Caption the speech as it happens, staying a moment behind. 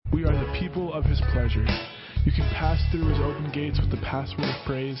We are the people of his pleasure. You can pass through his open gates with the password of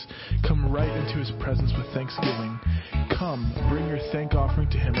praise. Come right into his presence with thanksgiving. Come, bring your thank offering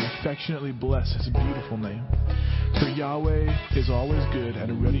to him and affectionately bless his beautiful name. For Yahweh is always good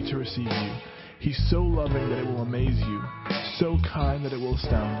and ready to receive you. He's so loving that it will amaze you, so kind that it will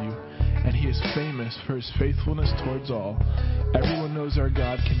astound you, and he is famous for his faithfulness towards all. Everyone knows our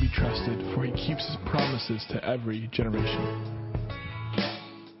God can be trusted, for he keeps his promises to every generation.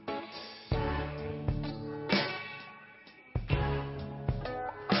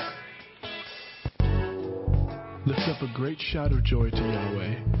 Lift up a great shout of joy to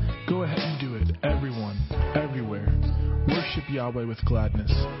Yahweh. Go ahead and do it, everyone, everywhere. Worship Yahweh with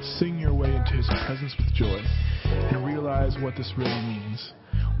gladness. Sing your way into his presence with joy. And realize what this really means.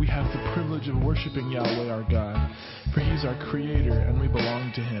 We have the privilege of worshiping Yahweh our God, for he is our creator and we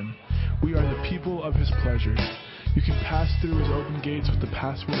belong to him. We are the people of his pleasure. You can pass through his open gates with the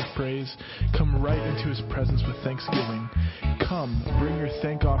password of praise. Come right into his presence with thanksgiving. Come, bring your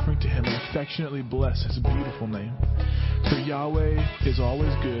thank offering to him and affectionately bless his beautiful name. For Yahweh is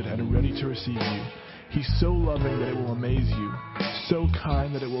always good and ready to receive you. He's so loving that it will amaze you, so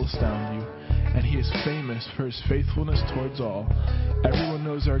kind that it will astound you, and he is famous for his faithfulness towards all. Everyone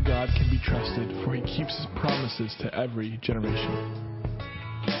knows our God can be trusted, for he keeps his promises to every generation.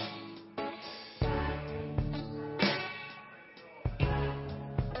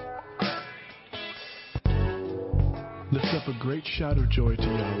 Lift up a great shout of joy to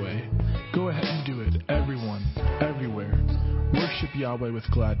Yahweh. Go ahead and do it, everyone, everywhere. Worship Yahweh with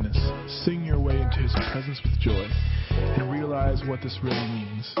gladness. Sing your way into his presence with joy. And realize what this really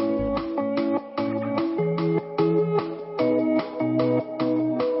means.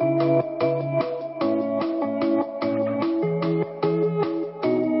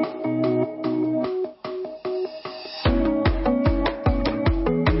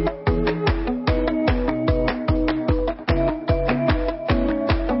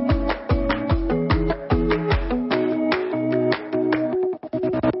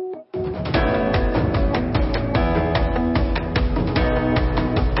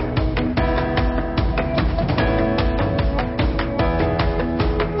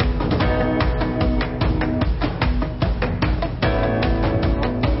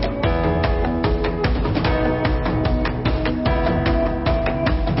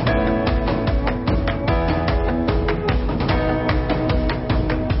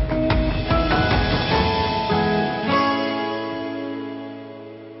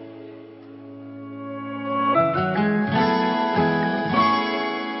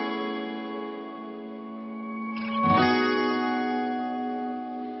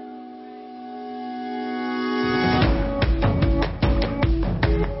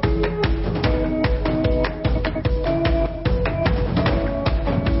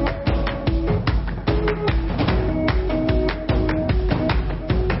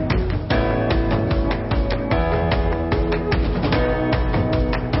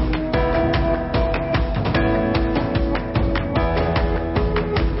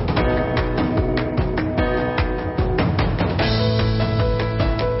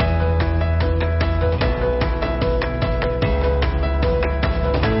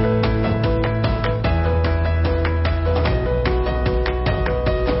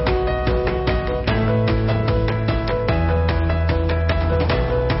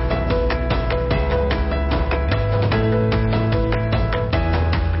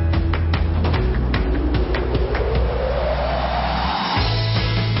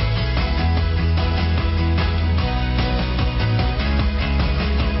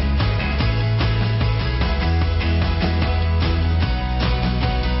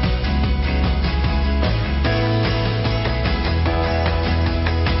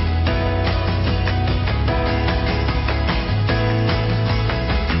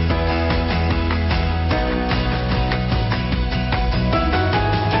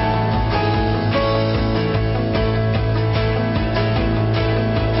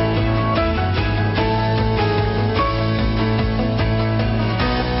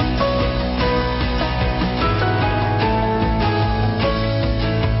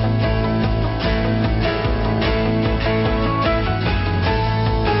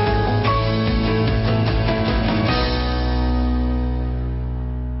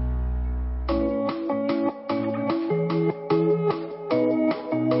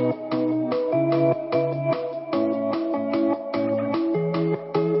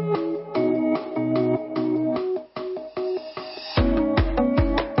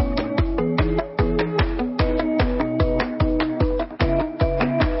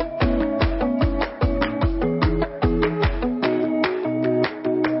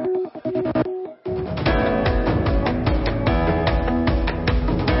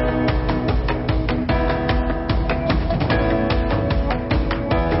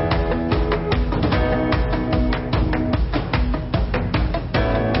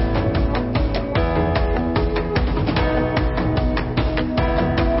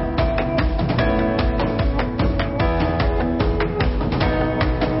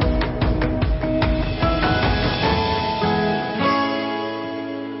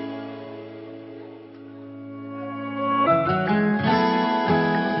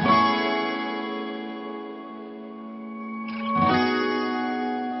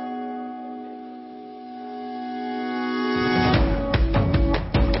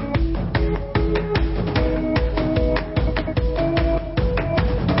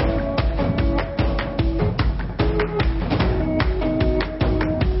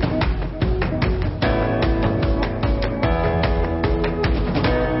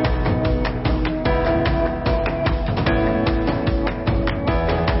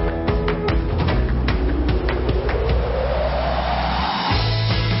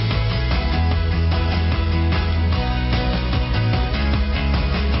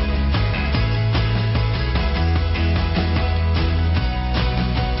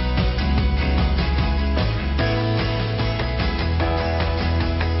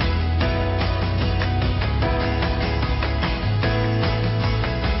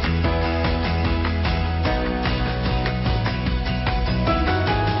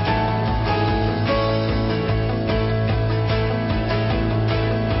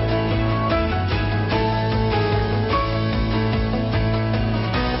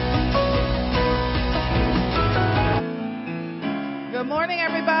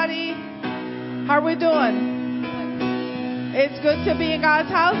 are we doing? It's good to be in God's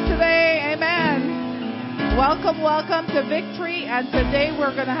house today. Amen. Welcome, welcome to Victory. And today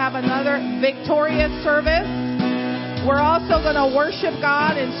we're going to have another victorious service. We're also going to worship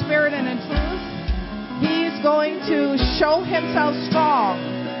God in spirit and in truth. He's going to show himself strong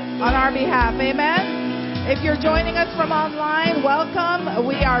on our behalf. Amen. If you're joining us from online, welcome.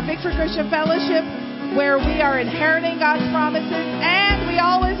 We are Victory Christian Fellowship, where we are inheriting God's promises, and we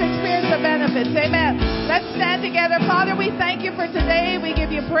always experience the benefits. Amen. Let's stand together. Father, we thank you for today. We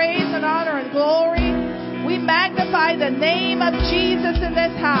give you praise and honor and glory. We magnify the name of Jesus in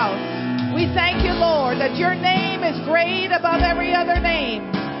this house. We thank you, Lord, that your name is great above every other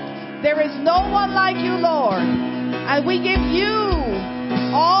name. There is no one like you, Lord. And we give you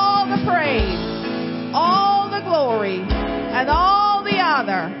all the praise, all the glory, and all the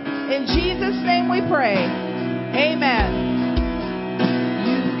honor. In Jesus' name we pray. Amen.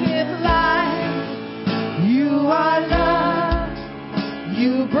 You give life. You are love.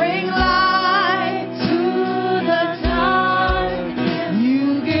 You bring light to the dark.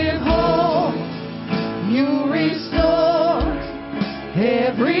 You give hope. You restore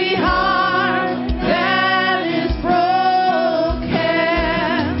every heart that is broken.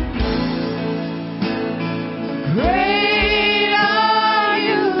 Great are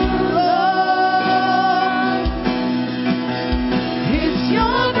you, Lord. It's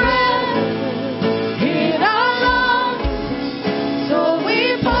your breath in our lungs, so we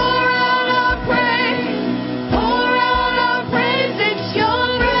pour out our praise, pour out our praise. It's your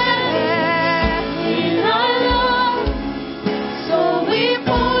breath in our lungs, so we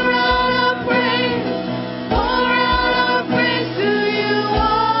pour out our praise, pour out our praise to you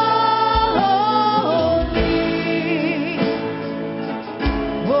only.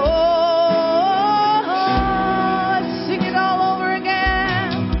 Oh, let's sing it all over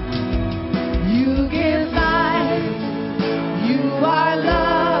again. You give life, you are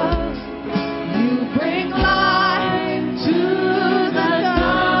love, you bring light to the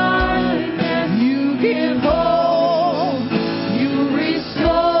dark, you give hope, you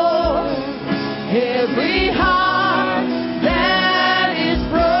restore every heart that is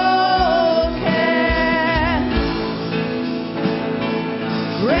broken.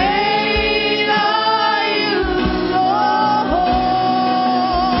 Great are you, Lord.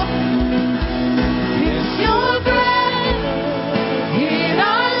 It's your breath in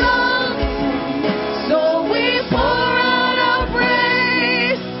our lungs, so we pour out our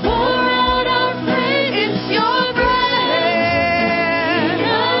praise, pour out our praise. It's your breath in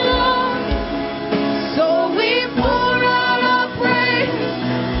our lungs, so we pour out our praise,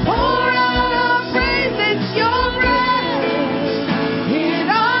 pour out our praise. It's your breath in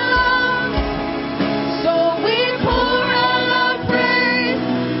our lungs, so we pour out our praise,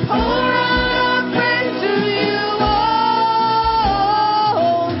 pour out our praise to you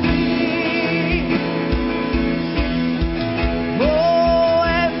only. Oh,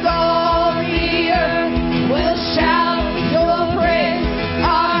 and all the earth will shout your praise.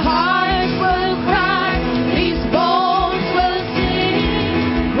 Our hearts will cry, these bones will sing.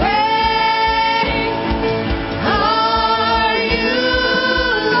 Great are you,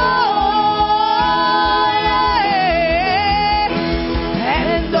 Lord.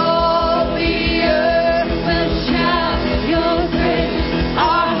 And all the earth will shout your praise.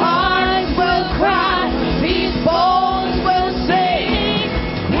 Our hearts will cry, these bones will sing.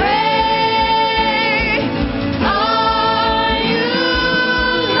 Great are you,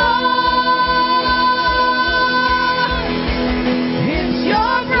 Lord. It's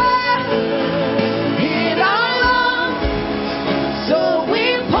your breath in our lungs, so we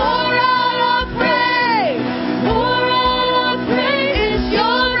pour out our praise, pour out our praise. It's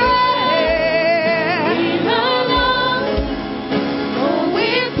your breath in our lungs, so we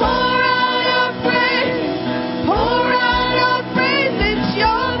pour out our praise, pour out our praise. It's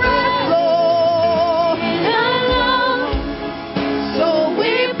your breath, Lord, in our lungs, so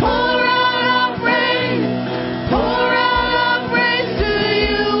we pour out our praise, pour out our praise to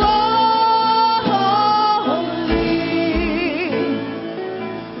you only.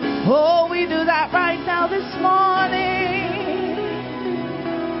 Oh, we do that right now this morning.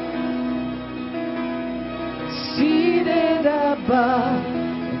 Seated above,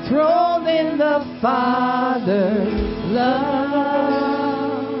 enthroned in the Father's love,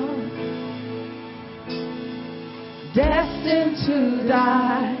 destined to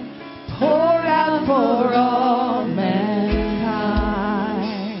die, poured out for all mankind.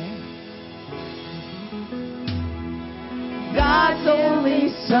 God's only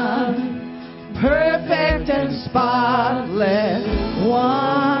Son, perfect and spotless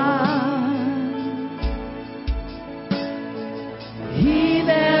one.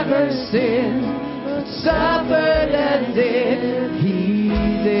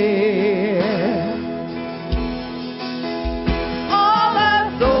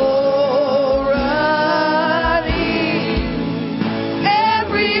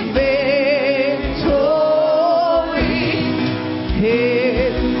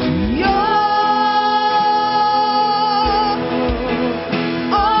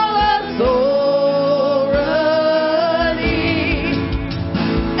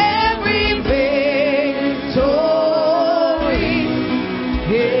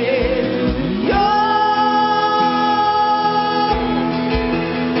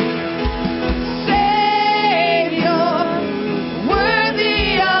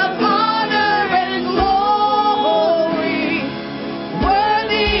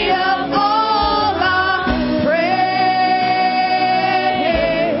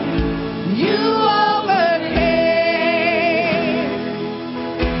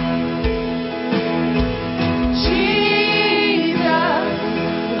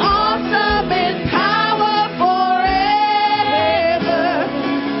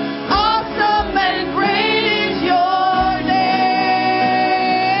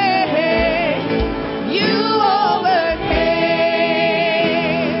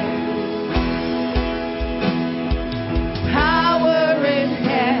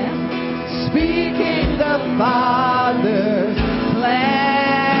 Father's plan.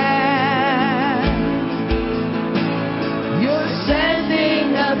 You're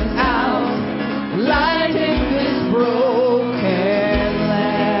sending us out, lighting this broken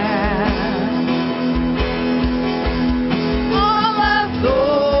land. All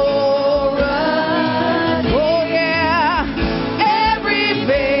authority, oh yeah, every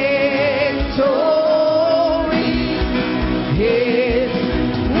victory is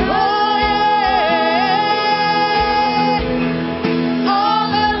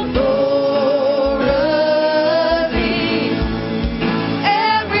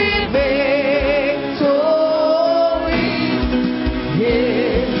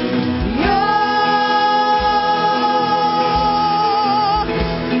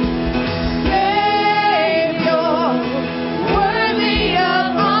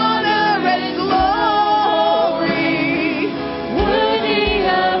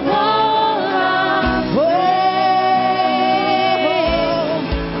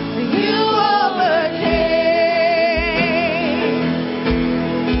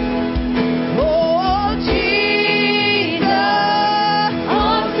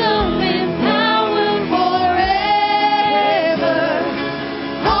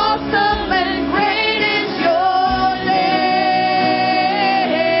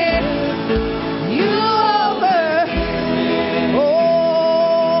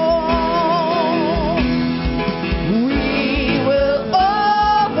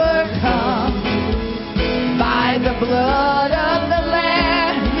blood of the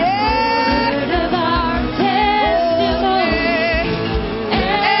Lamb, yeah, word of our testimony,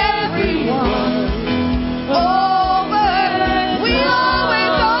 everyone over, we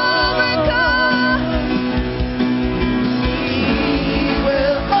always overcome, we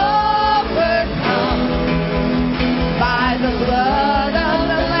will overcome by the blood of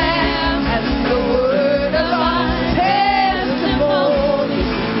the Lamb and the word of our testimony,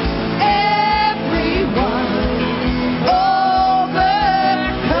 everyone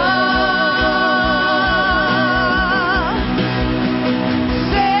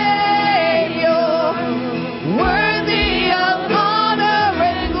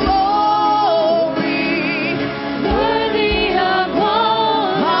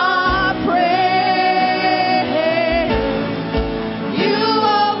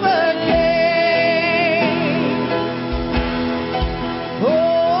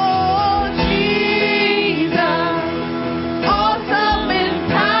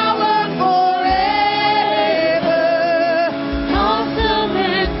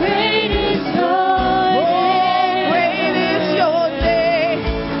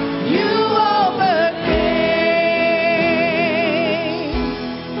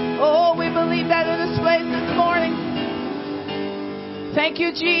Thank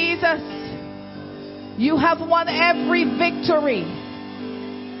you, Jesus. You have won every victory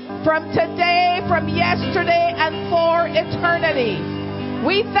from today, from yesterday, and for eternity.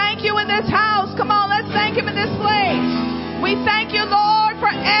 We thank you in this house. Come on, let's thank him in this place. We thank you, Lord,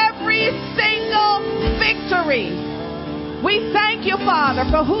 for every single victory. We thank you, Father,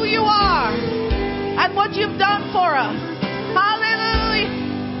 for who you are and what you've done for us. Hallelujah.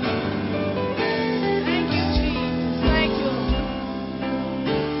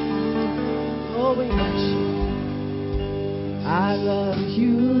 Oh, we worship. I love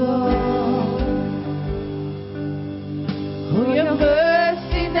you, Lord. Oh, your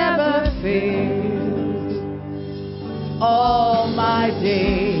mercy never fails. All my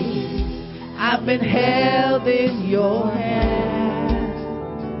days I've been held in your hand.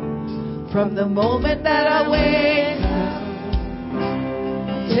 From the moment that I wake up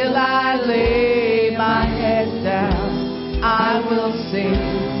till I lay my head down, I will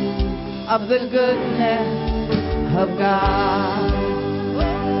sing of the goodness of God.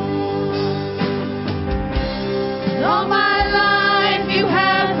 All my life you have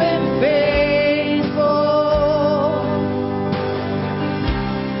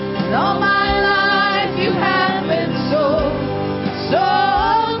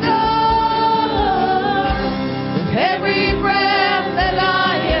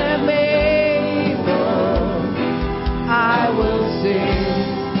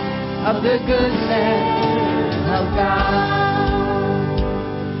goodness of God.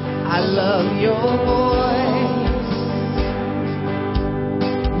 I love your voice.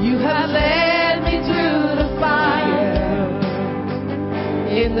 You have led me through the fire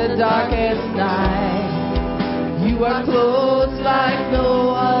in the darkest night. You are close like no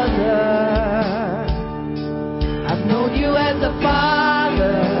other. I've known you as a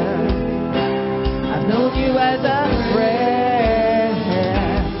father. I've known you as a friend.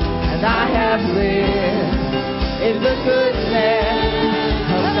 And I have lived in the goodness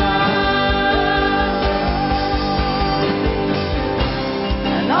of God.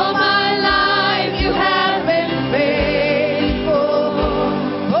 And all my life you have been faithful.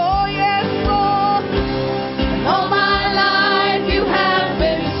 Oh yes, Lord. And all my life you have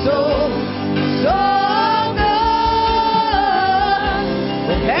been so good.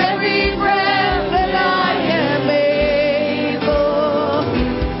 With every breath that I am able,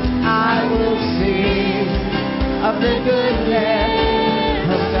 I will sing of the goodness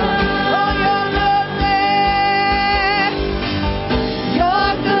of God. Oh, your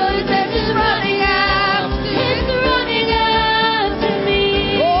goodness is running after, it's running after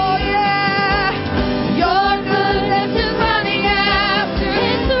me. Oh yeah, your goodness is running after,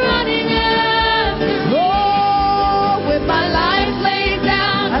 it's running after me. Oh, with my life laid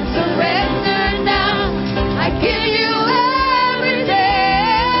down, I surrender now. I give you every day.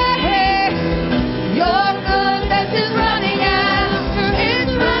 Your goodness is running after,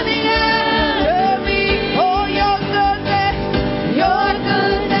 it's running after me. Oh, your goodness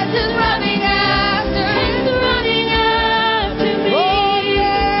is running after, it's running after me. Oh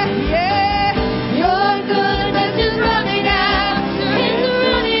yeah, yeah. Your goodness is running after, it's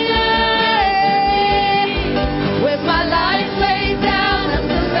running after me. With my life laid down, I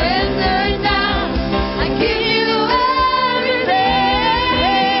surrender now. I give you every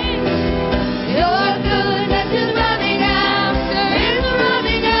day. Your goodness is running after, it's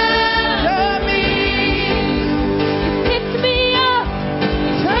running after me. You picked me up,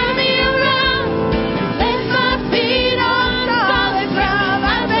 you turned me around, placed my feet on solid ground.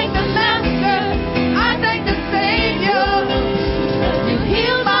 I thank the Master, I thank the Savior. You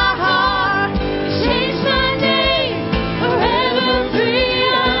healed my heart, you changed my name, forever free.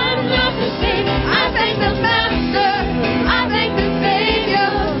 I'm not the same. I thank the Master, I thank the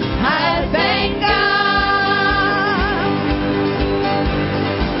Savior, I thank God.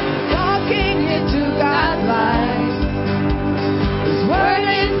 Walking into God's light, His word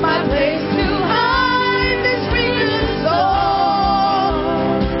is my place to hide this grievous soul,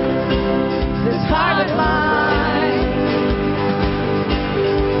 this heart of mine.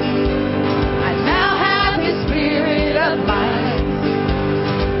 I now have His Spirit of mine.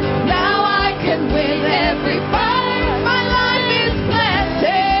 Now I can win every fight. My life is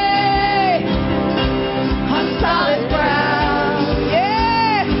planted on solid ground.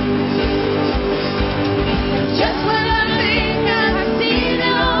 Yeah. Just when I think I've seen it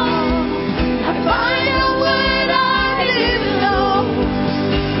all, I find out what I didn't know.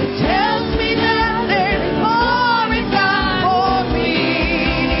 It tells me that there's more in God for me.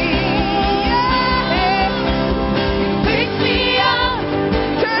 Yeah. You pick me up,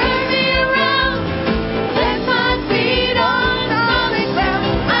 turn me around, set my feet on solid ground.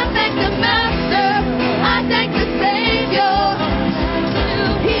 I thank the Master, I thank the Savior. You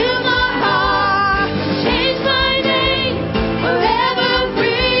heal my heart, change my name, forever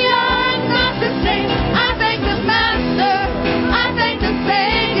free. I'm not the same. I thank the Master, I thank the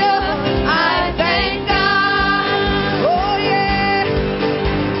Savior, I thank God. Oh yeah,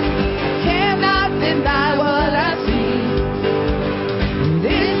 cannot deny what I see.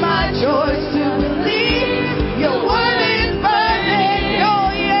 It is my choice to believe your word is burning. Oh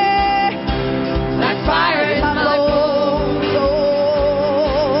yeah, like fire in my bones.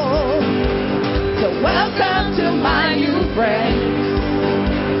 Oh, so welcome to my new friends.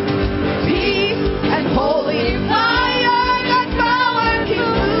 Peace and holy fire, that power keeps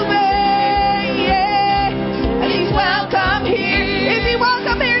moving. Yeah, and He's welcome here. Is He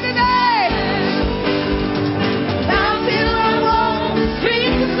welcome here today? Mountains are walls,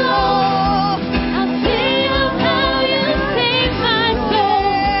 streets are slow.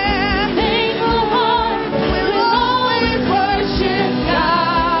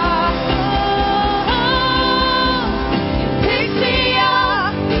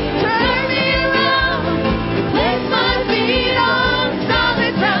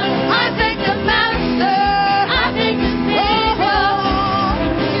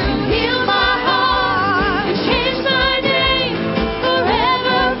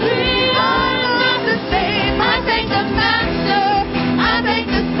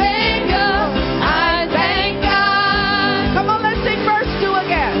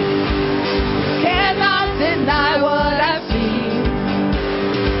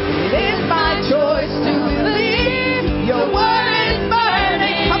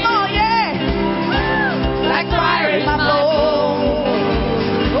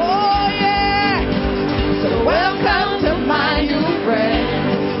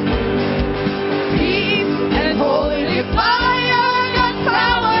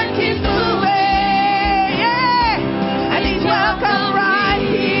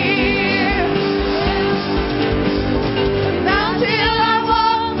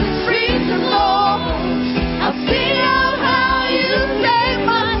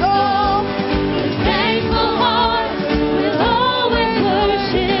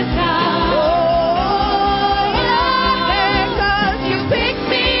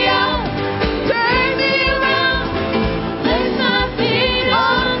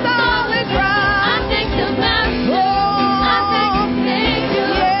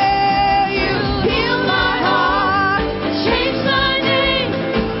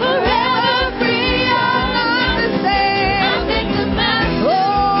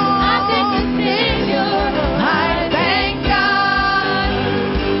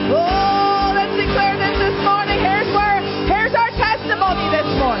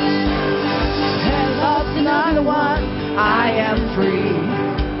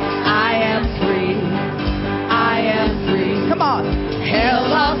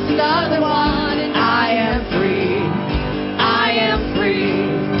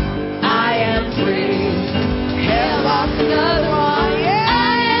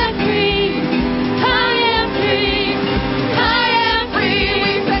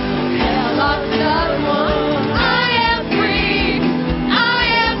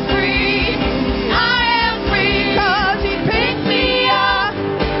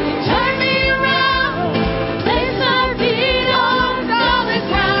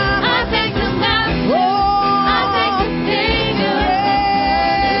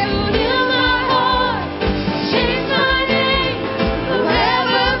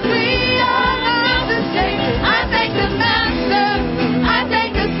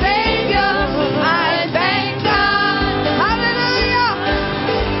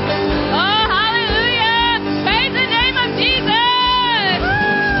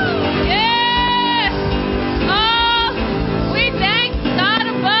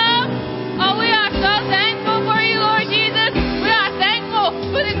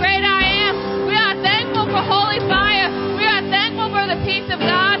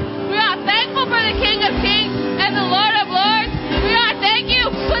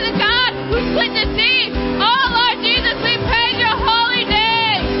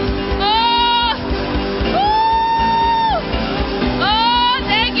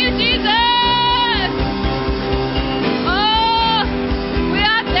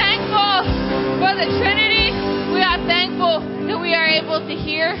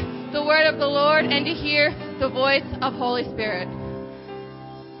 the word of the Lord and to hear the voice of Holy Spirit.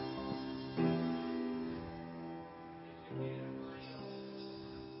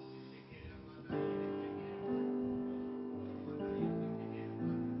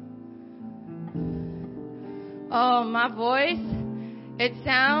 Oh, my voice, it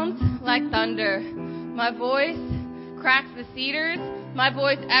sounds like thunder. My voice cracks the cedars. My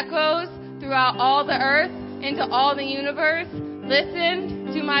voice echoes throughout all the earth, into all the universe. Listen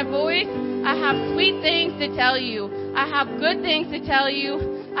to my voice. I have sweet things to tell you. I have good things to tell you.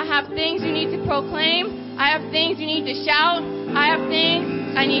 I have things you need to proclaim. I have things you need to shout. I have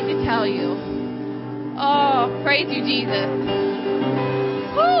things I need to tell you. Oh, praise you, Jesus.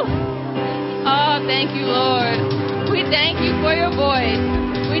 Woo! Oh, thank you, Lord. We thank you for your voice.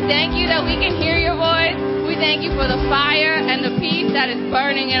 We thank you that we can hear your voice. We thank you for the fire and the peace that is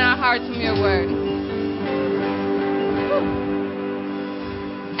burning in our hearts from your word. Woo.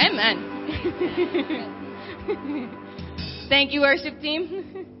 Amen. Thank you, worship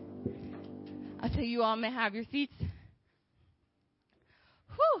team. I'll tell you all may have your seats.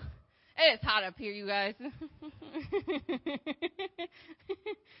 Whew. It is hot up here, you guys.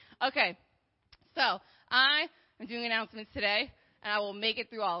 Okay. So, I am doing announcements today, and I will make it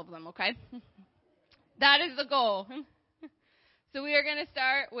through all of them, okay? That is the goal. So, we are going to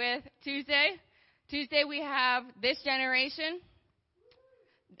start with Tuesday. Tuesday, we have This Generation.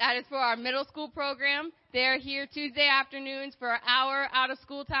 That is for our middle school program. They are here Tuesday afternoons for an hour out of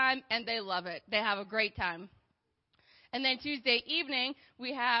school time, and they love it. They have a great time. And then Tuesday evening,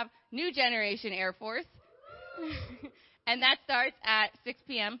 we have New Generation Air Force, and that starts at 6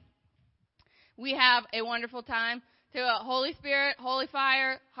 p.m. We have a wonderful time. To Holy Spirit, Holy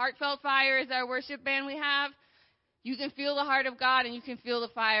Fire, Heartfelt Fire is our worship band we have. You can feel the heart of God and you can feel the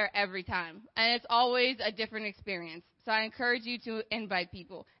fire every time. And it's always a different experience. So I encourage you to invite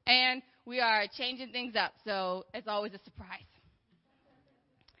people. And we are changing things up, so it's always a surprise.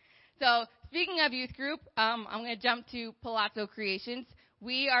 So speaking of youth group, I'm going to jump to Palazzo Creations.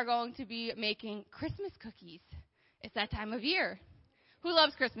 We are going to be making Christmas cookies. It's that time of year. Who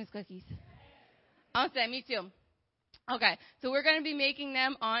loves Christmas cookies? I'll say, me too. Okay, so we're going to be making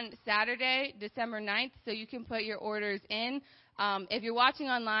them on Saturday, December 9th, so you can put your orders in. If you're watching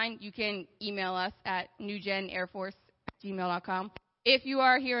online, you can email us at newgenairforce@gmail.com. If you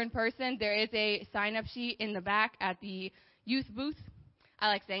are here in person, there is a sign-up sheet in the back at the youth booth. I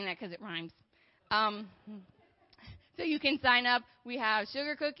like saying that because it rhymes. So you can sign up. We have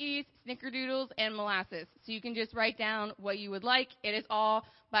sugar cookies, snickerdoodles, and molasses. So you can just write down what you would like. It is all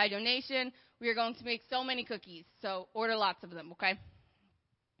by donation. We are going to make so many cookies, so order lots of them, okay?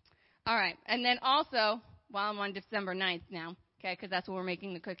 All right. And then also, while I'm on December 9th now, okay, because that's when we're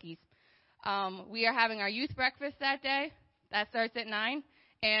making the cookies, we are having our youth breakfast that day. That starts at 9.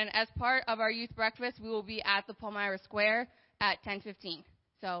 And as part of our youth breakfast, we will be at the Palmyra Square at 10:15.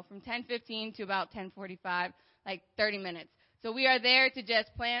 So from 10:15 to about 10:45, like 30 minutes. So we are there to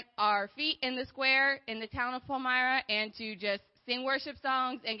just plant our feet in the square in the town of Palmyra and to just sing worship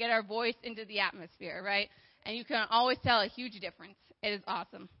songs and get our voice into the atmosphere, right? And you can always tell a huge difference. It is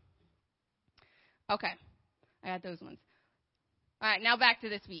awesome. Okay. I got those ones. All right, now back to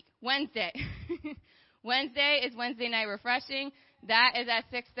this week. Wednesday. Wednesday is Wednesday Night Refreshing. That is at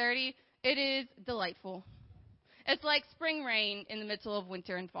 6:30. It is delightful. It's like spring rain in the middle of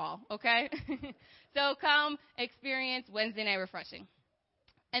winter and fall, okay? So come experience Wednesday Night Refreshing.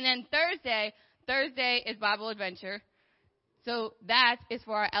 And then Thursday is Bible Adventure. So that is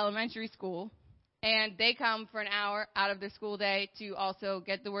for our elementary school. And they come for an hour out of their school day to also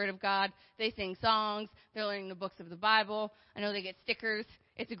get the Word of God. They sing songs. They're learning the books of the Bible. I know they get stickers.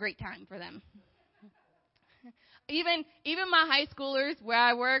 It's a great time for them. Even my high schoolers where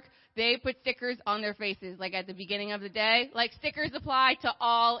I work, they put stickers on their faces, like at the beginning of the day. Like stickers apply to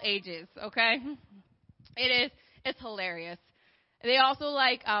all ages, okay? It's hilarious. They also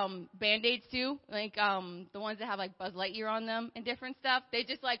like Band-Aids too, like the ones that have like Buzz Lightyear on them and different stuff. They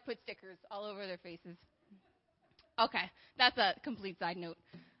just like put stickers all over their faces. Okay, that's a complete side note.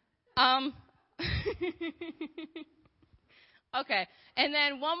 Okay, and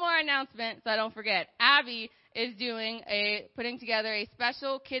then one more announcement so I don't forget. Abby is putting together a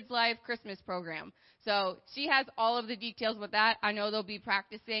special Kids Life Christmas program. So she has all of the details with that. I know they'll be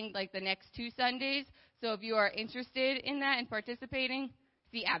practicing like the next 2 Sundays. So if you are interested in that and participating,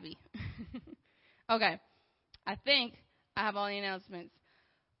 see Abby. Okay. I think I have all the announcements.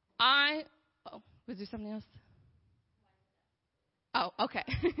 Was there something else? Oh, okay.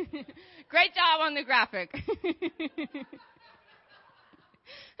 Great job on the graphic.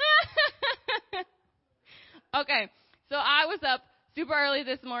 Okay. So I was up super early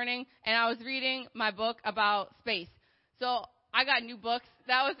this morning, and I was reading my book about space. So I got new books.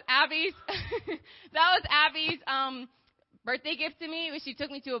 That was Abby's. Birthday gift to me. She took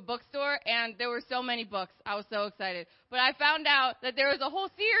me to a bookstore, and there were so many books. I was so excited. But I found out that there was a whole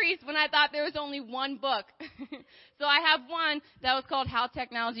series when I thought there was only one book. So I have one that was called How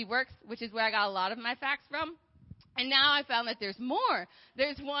Technology Works, which is where I got a lot of my facts from. And now I found that there's more.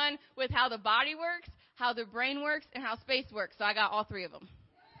 There's one with how the body works, how the brain works, and how space works. So I got all three of them.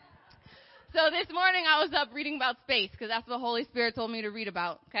 So this morning I was up reading about space because that's what the Holy Spirit told me to read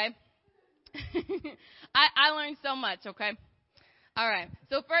about, okay? I learned so much, okay? All right.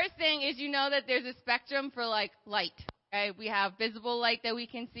 So first thing is, you know that there's a spectrum for, like, light, okay? We have visible light that we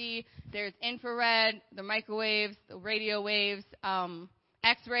can see. There's infrared, the microwaves, the radio waves,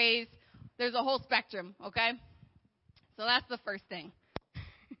 X-rays. There's a whole spectrum, okay? So that's the first thing.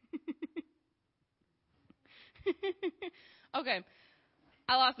 Okay.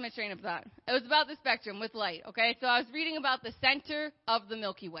 I lost my train of thought. It was about the spectrum with light, okay? So I was reading about the center of the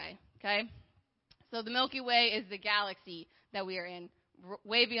Milky Way, okay? So the Milky Way is the galaxy that we are in,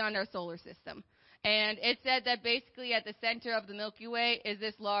 way beyond our solar system. And it said that basically at the center of the Milky Way is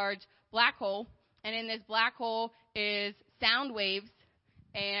this large black hole, and in this black hole is sound waves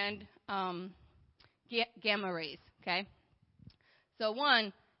and gamma rays, okay? So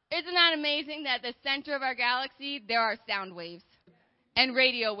one, isn't that amazing that at the center of our galaxy there are sound waves and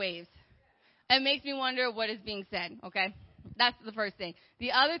radio waves? It makes me wonder what is being said, okay? That's the first thing.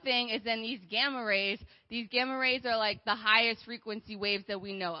 The other thing is then these gamma rays are like the highest frequency waves that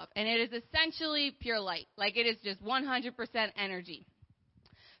we know of. And it is essentially pure light. Like it is just 100% energy.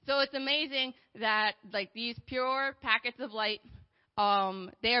 So it's amazing that like these pure packets of light,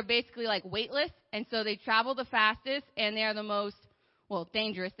 they are basically like weightless. And so they travel the fastest and they are the most,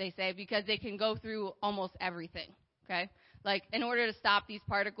 dangerous, they say, because they can go through almost everything. Okay? Like in order to stop these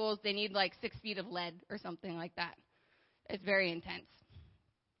particles, they need like 6 feet of lead or something like that. It's very intense.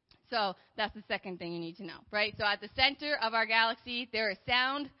 So that's the second thing you need to know, right? So at the center of our galaxy, there is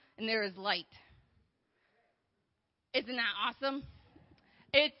sound and there is light. Isn't that awesome?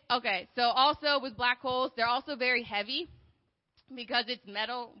 It's okay. So also with black holes, they're also very heavy because it's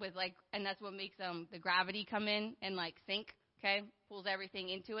metal with like, and that's what makes the gravity come in and like sink. Okay, pulls everything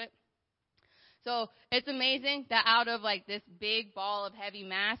into it. So it's amazing that out of like this big ball of heavy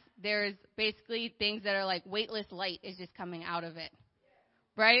mass, there's basically things that are like weightless light is just coming out of it.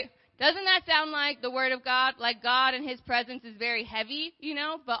 Right? Doesn't that sound like the Word of God? Like God and His presence is very heavy,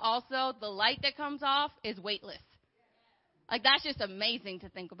 but also the light that comes off is weightless. Like that's just amazing to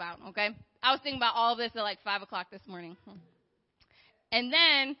think about, okay? I was thinking about all of this at like 5 o'clock this morning. And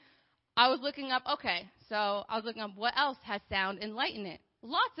then I was looking up, what else has sound and light in it?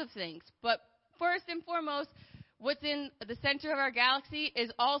 Lots of things, but first and foremost, what's in the center of our galaxy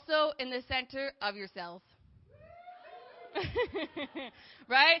is also in the center of your cells.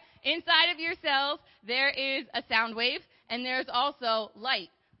 Right? Inside of your cells, there is a sound wave, and there's also light.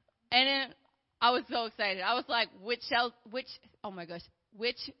 And I was so excited. I was like, which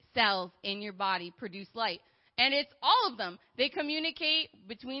cells in your body produce light? And it's all of them. They communicate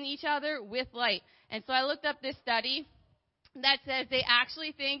between each other with light. And so I looked up this study that says they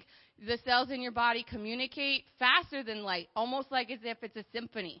actually think the cells in your body communicate faster than light, almost like as if it's a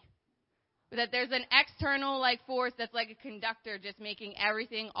symphony. That there's an external like force that's like a conductor just making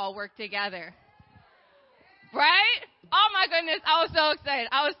everything all work together. Right? Oh my goodness, I was so excited.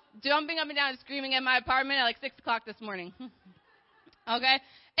 I was jumping up and down and screaming at my apartment at like 6 o'clock this morning. Okay?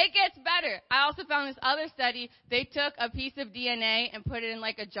 It gets better. I also found this other study. They took a piece of DNA and put it in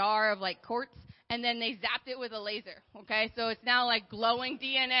like a jar of like quartz, and then they zapped it with a laser. Okay? So it's now like glowing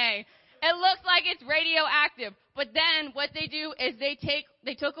DNA. It looks like it's radioactive. But then what they do is they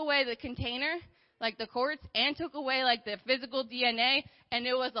took away the container, like the quartz, and took away like the physical DNA, and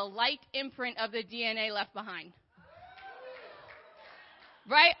there was a light imprint of the DNA left behind.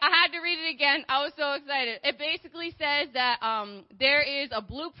 Right? I had to read it again. I was so excited. It basically says that there is a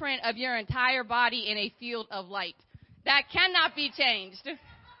blueprint of your entire body in a field of light that cannot be changed. Isn't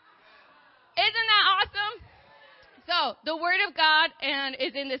that awesome? So the Word of God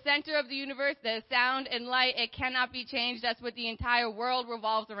is in the center of the universe. The sound and light, it cannot be changed. That's what the entire world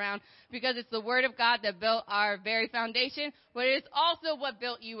revolves around, because it's the Word of God that built our very foundation, but it's also what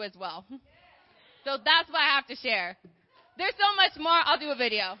built you as well. So that's what I have to share. There's so much more. I'll do a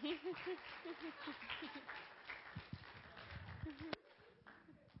video. Amen.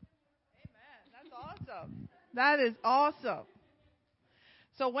 That's awesome. That is awesome.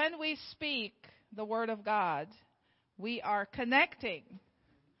 So when we speak the Word of God, we are connecting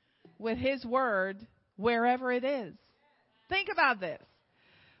with His Word wherever it is. Think about this.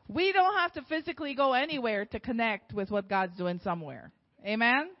 We don't have to physically go anywhere to connect with what God's doing somewhere.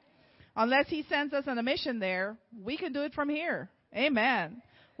 Amen? Unless He sends us on a mission there, we can do it from here. Amen.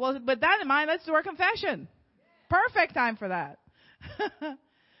 Well, with that in mind, let's do our confession. Perfect time for that.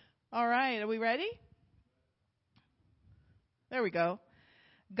 All right, are we ready? There we go.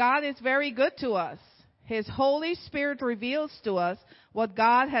 God is very good to us. His Holy Spirit reveals to us what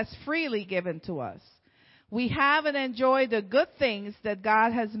God has freely given to us. We have and enjoy the good things that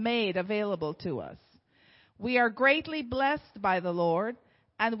God has made available to us. We are greatly blessed by the Lord,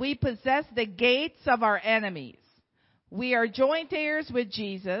 and we possess the gates of our enemies. We are joint heirs with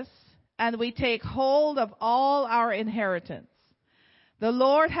Jesus, and we take hold of all our inheritance. The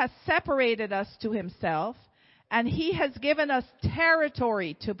Lord has separated us to Himself, and He has given us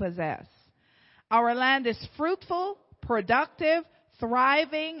territory to possess. Our land is fruitful, productive,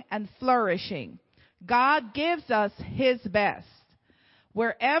 thriving, and flourishing. God gives us His best.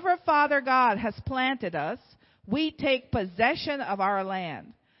 Wherever Father God has planted us, we take possession of our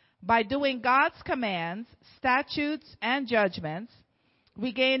land. By doing God's commands, statutes, and judgments,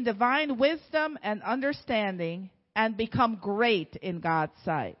 we gain divine wisdom and understanding and become great in God's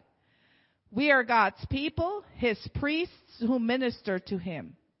sight. We are God's people, His priests who minister to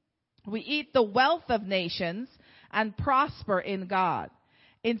Him. We eat the wealth of nations and prosper in God.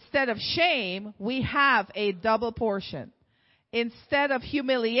 Instead of shame, we have a double portion. Instead of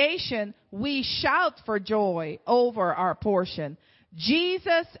humiliation, we shout for joy over our portion.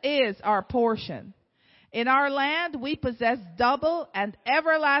 Jesus is our portion. In our land, we possess double and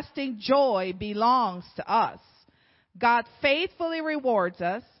everlasting joy belongs to us. God faithfully rewards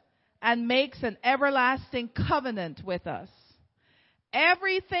us and makes an everlasting covenant with us.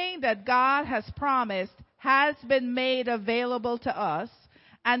 Everything that God has promised has been made available to us,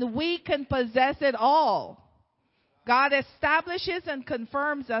 and we can possess it all. God establishes and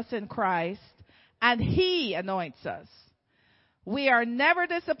confirms us in Christ, and He anoints us. We are never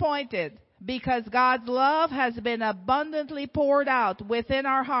disappointed because God's love has been abundantly poured out within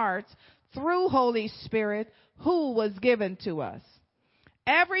our hearts through Holy Spirit who was given to us.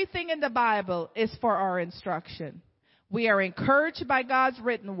 Everything in the Bible is for our instruction. We are encouraged by God's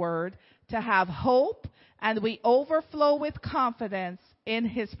written word to have hope, and we overflow with confidence in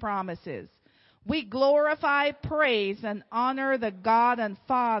His promises. We glorify, praise, and honor the God and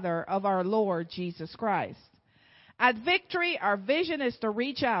Father of our Lord Jesus Christ. At Victory, our vision is to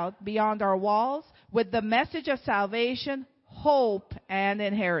reach out beyond our walls with the message of salvation, hope, and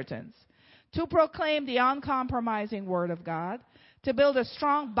inheritance. To proclaim the uncompromising Word of God, to build a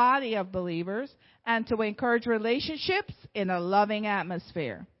strong body of believers, and to encourage relationships in a loving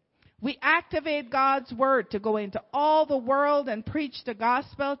atmosphere. We activate God's Word to go into all the world and preach the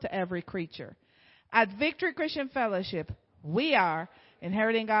gospel to every creature. At Victory Christian Fellowship, we are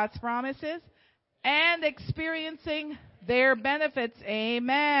inheriting God's promises and experiencing their benefits.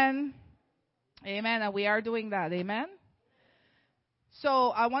 Amen. Amen. And we are doing that. Amen. So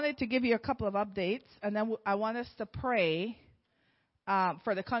I wanted to give you a couple of updates, and then I want us to pray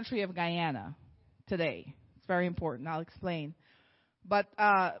for the country of Guyana today. It's very important. I'll explain. But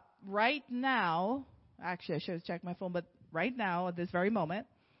right now, actually I should have checked my phone, but right now, at this very moment,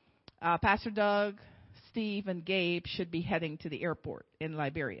 Pastor Doug, Steve, and Gabe should be heading to the airport in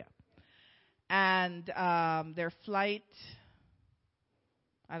Liberia. And their flight,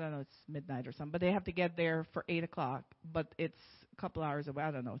 I don't know, it's midnight or something, but they have to get there for 8 o'clock, but it's a couple hours away.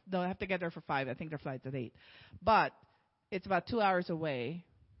 I don't know. They'll have to get there for 5. I think their flight's at 8. But it's about 2 hours away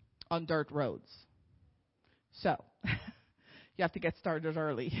on dirt roads. So you have to get started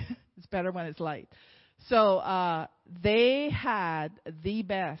early. It's better when it's light. So they had the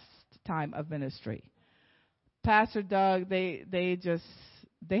best time of ministry. Pastor Doug, they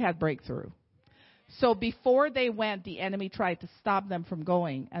had breakthrough. So before they went, the enemy tried to stop them from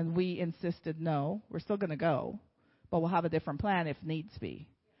going, and we insisted, no, we're still going to go, but we'll have a different plan if needs be.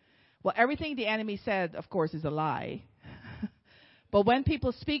 Well, everything the enemy said, of course, is a lie. But when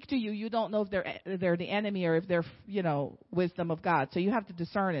people speak to you, you don't know if they're the enemy or if they're, wisdom of God. So you have to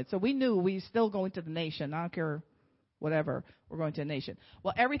discern it. So we knew we were still going to the nation. I don't care, whatever, we're going to a nation.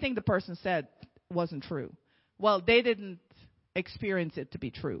 Well, everything the person said wasn't true. Well, they didn't experience it to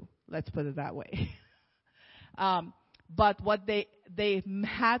be true. Let's put it that way. But what they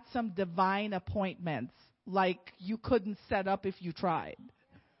had some divine appointments like you couldn't set up if you tried.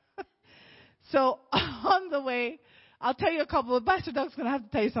 So on the way, I'll tell you a couple of, Pastor Doug's going to have to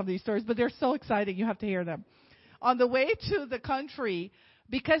tell you some of these stories, but they're so exciting, you have to hear them. On the way to the country,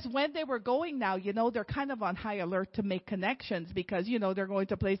 Because when they were going now, they're kind of on high alert to make connections because, they're going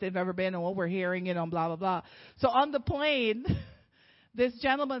to a place they've never been and what we're hearing, blah, blah, blah. So on the plane, this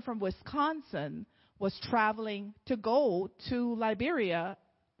gentleman from Wisconsin was traveling to go to Liberia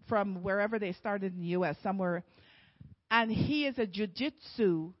from wherever they started in the U.S., somewhere. And he is a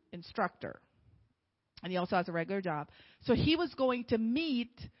jiu-jitsu instructor. And he also has a regular job. So he was going to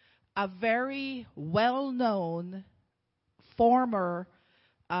meet a very well-known former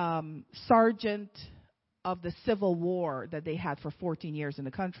sergeant of the Civil War that they had for 14 years in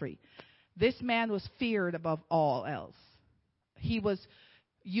the country. This man was feared above all else. He was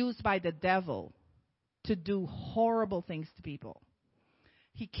used by the devil to do horrible things to people.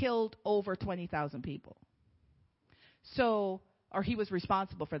 He killed over 20,000 people. So, or he was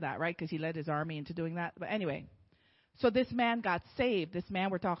responsible for that, right? Because he led his army into doing that. But anyway, so this man got saved. This man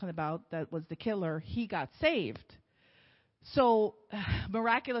we're talking about that was the killer, he got saved. So,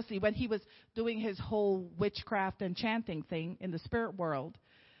 miraculously, when he was doing his whole witchcraft and chanting thing in the spirit world,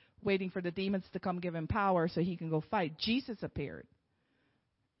 waiting for the demons to come give him power so he can go fight, Jesus appeared.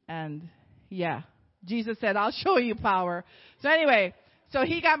 And, yeah, Jesus said, I'll show you power. So anyway, so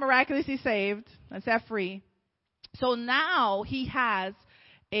he got miraculously saved and set free. So now he has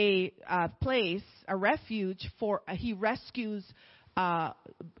a place, a refuge for, he rescues young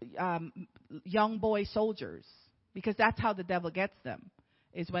boy soldiers. Because that's how the devil gets them,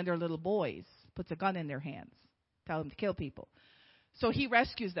 is when they're little boys, puts a gun in their hands, tell them to kill people. So he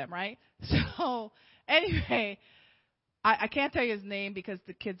rescues them, right? So anyway, I can't tell you his name because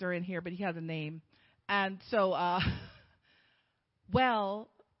the kids are in here, but he has a name. And so,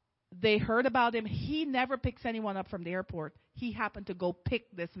 they heard about him. He never picks anyone up from the airport. He happened to go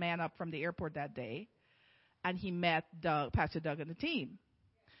pick this man up from the airport that day, and he met Pastor Doug and the team.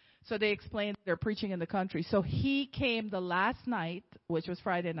 So they explained they're preaching in the country. So he came the last night, which was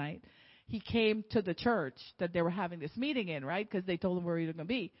Friday night. He came to the church that they were having this meeting in, right? Because they told him where he was going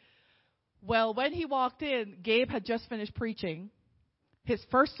to be. Well, when he walked in, Gabe had just finished preaching his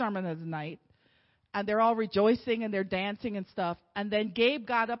first sermon of the night. And they're all rejoicing and they're dancing and stuff. And then Gabe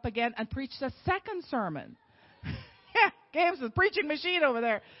got up again and preached a second sermon. Yeah, Gabe's a preaching machine over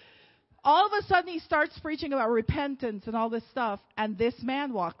there. All of a sudden, he starts preaching about repentance and all this stuff. And this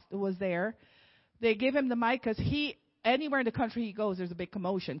man was there. They give him the mic because anywhere in the country he goes, there's a big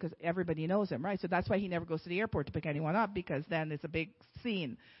commotion because everybody knows him, right? So that's why he never goes to the airport to pick anyone up, because then it's a big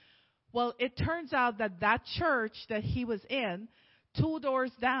scene. Well, it turns out that church that he was in, 2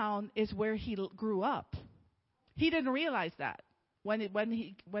 doors down, is where he grew up. He didn't realize that when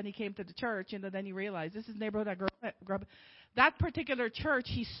he came to the church, then he realized this is the neighborhood I grew up. That particular church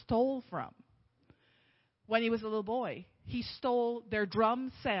he stole from when he was a little boy. He stole their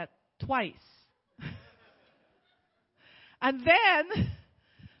drum set twice. And then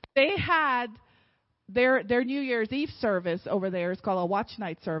they had their New Year's Eve service over there. It's called a watch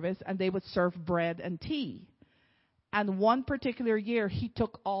night service, and they would serve bread and tea. And one particular year, he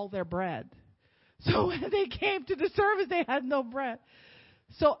took all their bread. So when they came to the service, they had no bread.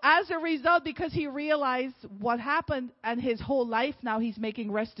 So as a result, because he realized what happened, and his whole life now he's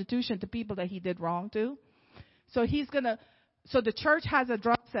making restitution to people that he did wrong to. So so the church has a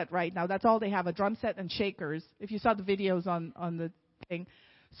drum set right now. That's all they have, a drum set and shakers. If you saw the videos on the thing.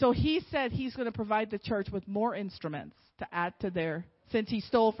 So he said he's going to provide the church with more instruments to add to since he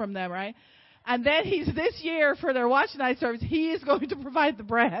stole from them, right? And then this year for their watch night service, he is going to provide the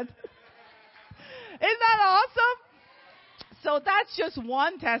bread. Isn't that awesome? So that's just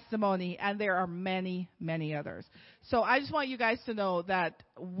one testimony, and there are many, many others. So I just want you guys to know that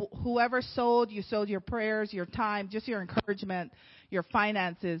whoever you sowed your prayers, your time, just your encouragement, your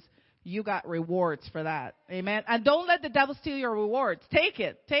finances, you got rewards for that. Amen. And don't let the devil steal your rewards. Take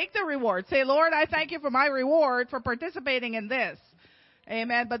it. Take the reward. Say, Lord, I thank you for my reward for participating in this.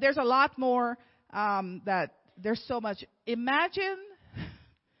 Amen. But there's a lot more that there's so much. Imagine,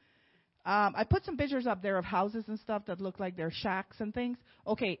 I put some pictures up there of houses and stuff that look like they're shacks and things.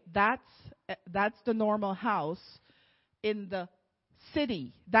 Okay, that's the normal house in the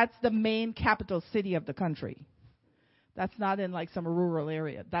city. That's the main capital city of the country. That's not in like some rural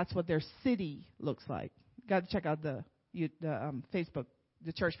area. That's what their city looks like. Got to check out the Facebook,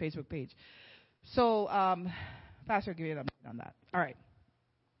 the church Facebook page. So, Pastor, give you an update on that. All right.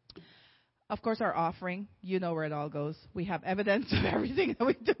 Of course, our offering, you know where it all goes. We have evidence of everything that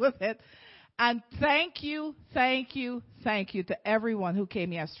we do with it. And thank you to everyone who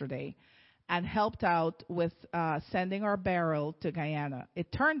came yesterday and helped out with sending our barrel to Guyana.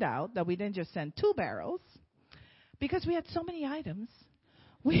 It turned out that we didn't just send 2 barrels because we had so many items.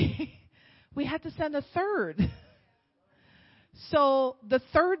 We had to send a third. So the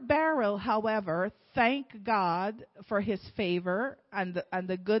third barrel, however, thank God for his favor and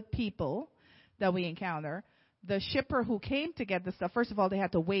the good people that we encounter. The shipper who came to get the stuff, first of all, they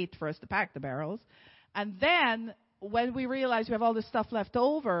had to wait for us to pack the barrels. And then when we realized we have all this stuff left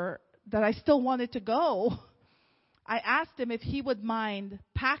over that I still wanted to go, I asked him if he would mind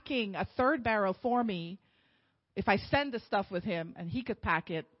packing a third barrel for me if I send the stuff with him and he could pack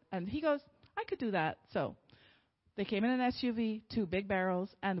it. And he goes, I could do that. So they came in an SUV, 2 big barrels,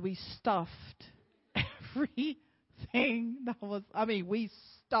 and we stuffed everything we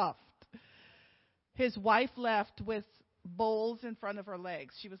stuffed. His wife left with bowls in front of her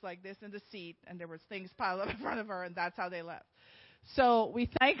legs. She was like this in the seat, and there was things piled up in front of her, and that's how they left. So we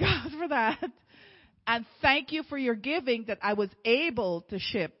thank God for that. And thank you for your giving that I was able to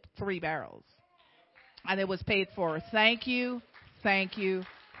ship 3 barrels. And it was paid for. Thank you, thank you,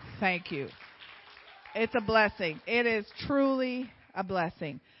 thank you. It's a blessing. It is truly a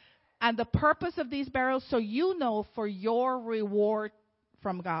blessing. And the purpose of these barrels, so you know, for your reward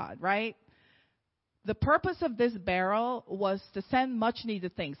from God, right? The purpose of this barrel was to send much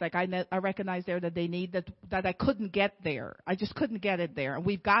needed things. Like I recognize there that they need that I couldn't get there. I just couldn't get it there. And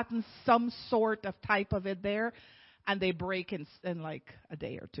we've gotten some sort of type of it there, and they break in like a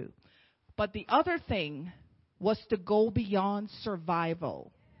day or 2. But the other thing was to go beyond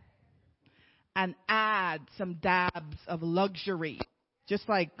survival and add some dabs of luxury, just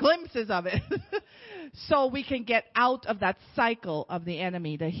like glimpses of it, so we can get out of that cycle of the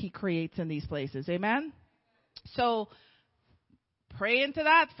enemy that he creates in these places. Amen? So pray into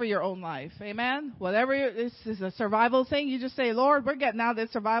that for your own life. Amen? Whatever this is a survival thing, you just say, Lord, we're getting out of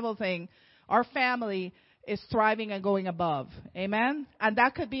this survival thing. Our family is thriving and going above. Amen? And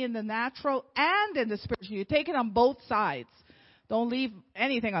that could be in the natural and in the spiritual. You take it on both sides. Don't leave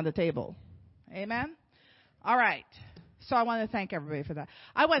anything on the table. Amen? All right. So I want to thank everybody for that.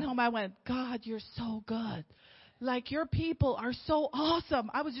 I went home. I went, God, you're so good. Like, your people are so awesome.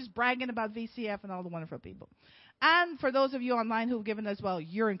 I was just bragging about VCF and all the wonderful people. And for those of you online who've given as well,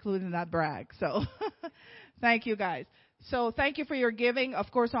 you're included in that brag. So thank you, guys. So thank you for your giving. Of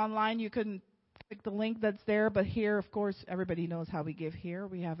course, online you can click the link that's there. But here, of course, everybody knows how we give here.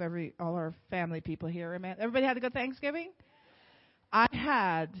 We have all our family people here. Amen. Everybody had a good Thanksgiving? I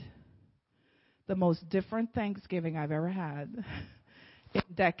had the most different Thanksgiving I've ever had in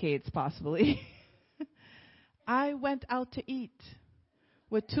decades, possibly. I went out to eat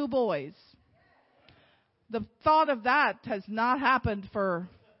with 2 boys. The thought of that has not happened for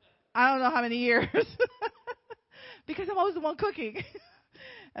I don't know how many years because I'm always the one cooking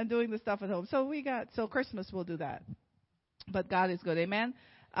and doing the stuff at home. So Christmas we'll do that. But God is good. Amen.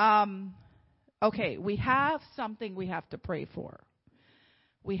 Okay, we have something we have to pray for.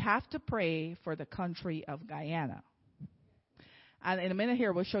 We have to pray for the country of Guyana. And in a minute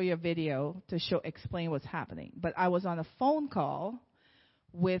here, we'll show you a video to explain what's happening. But I was on a phone call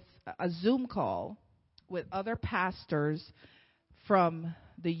a Zoom call with other pastors from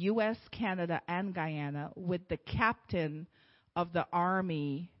the U.S., Canada, and Guyana with the captain of the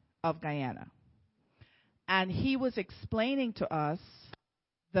Army of Guyana. And he was explaining to us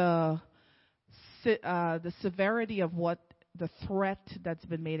the severity of what the threat that's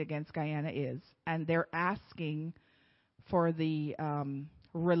been made against Guyana is, and they're asking for the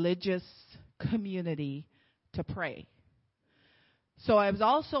religious community to pray. So I was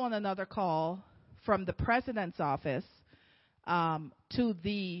also on another call from the president's office to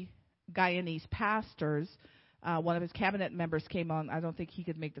the Guyanese pastors. One of his cabinet members came on. I don't think he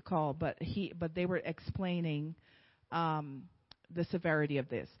could make the call, but they were explaining the severity of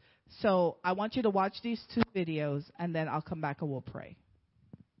this. So I want you to watch these 2 videos, and then I'll come back and we'll pray.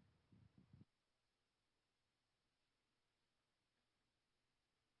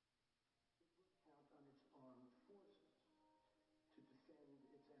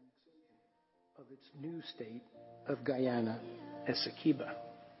 Of its new state of Guyana, Essequibo.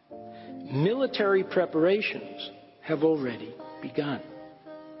 Military preparations have already begun.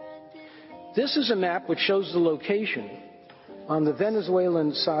 This is a map which shows the location on the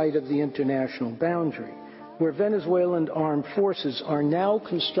Venezuelan side of the international boundary, where Venezuelan armed forces are now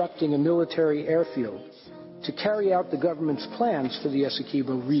constructing a military airfield to carry out the government's plans for the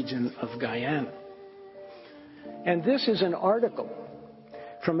Essequibo region of Guyana. And this is an article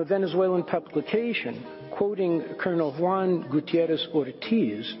from a Venezuelan publication quoting Colonel Juan Gutierrez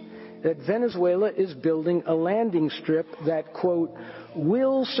Ortiz that Venezuela is building a landing strip that, quote,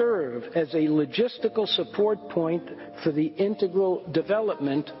 will serve as a logistical support point for the integral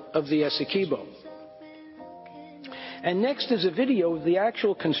development of the Essequibo. And next is a video of the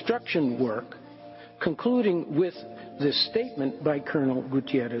actual construction work concluding with this statement by Colonel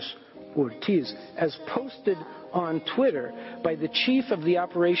Gutierrez Ortiz, as posted on Twitter by the Chief of the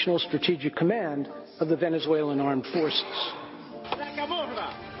Operational Strategic Command of the Venezuelan Armed Forces. La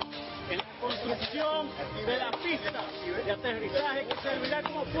Camorra, en la construcción de la pista de aterrizaje que servirá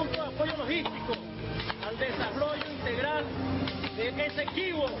como punto de apoyo logístico al desarrollo integral de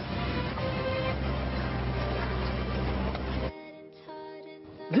Esequibo.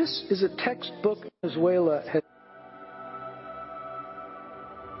 This is a textbook Venezuela has.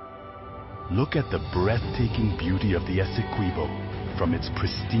 Look at the breathtaking beauty of the Essequibo. From its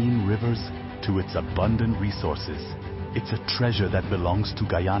pristine rivers to its abundant resources, it's a treasure that belongs to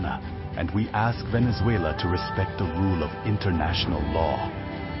Guyana, and we ask Venezuela to respect the rule of international law.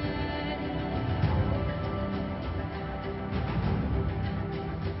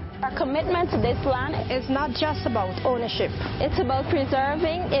 Our commitment to this land is not just about ownership. It's about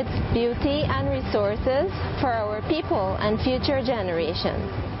preserving its beauty and resources for our people and future generations.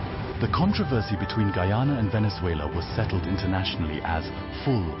 The controversy between Guyana and Venezuela was settled internationally as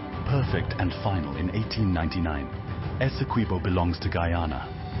full, perfect, and final in 1899. Essequibo belongs to Guyana.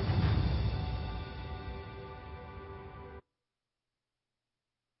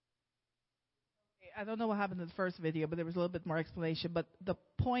 I don't know what happened in the first video, but there was a little bit more explanation. But the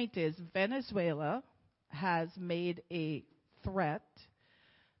point is, Venezuela has made a threat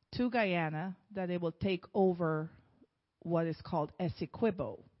to Guyana that it will take over what is called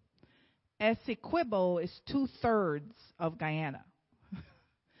Essequibo. Essequibo is 2/3 of Guyana.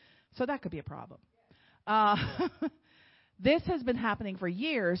 So that could be a problem. This has been happening for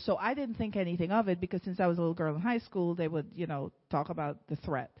years, so I didn't think anything of it because since I was a little girl in high school, they would, talk about the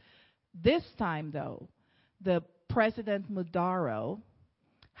threat. This time, though, the President Maduro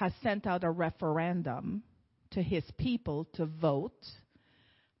has sent out a referendum to his people to vote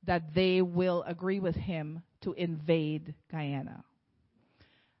that they will agree with him to invade Guyana.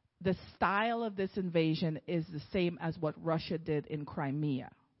 The style of this invasion is the same as what Russia did in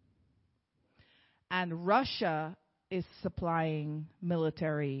Crimea. And Russia is supplying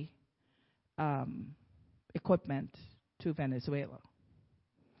military equipment to Venezuela.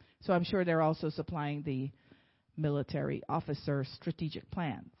 So I'm sure they're also supplying the military officer strategic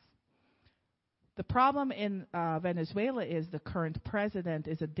plans. The problem in Venezuela is the current president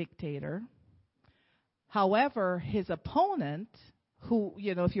is a dictator. However, his opponent, who,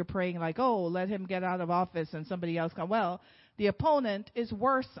 if you're praying like, oh, let him get out of office and somebody else come, well, the opponent is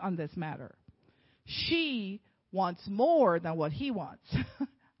worse on this matter. She wants more than what he wants,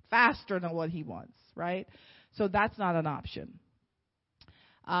 faster than what he wants, right? So that's not an option.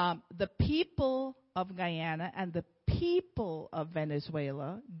 The people of Guyana and the people of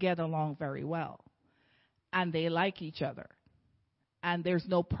Venezuela get along very well, and they like each other, and there's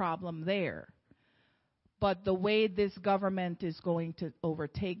no problem there. But the way this government is going to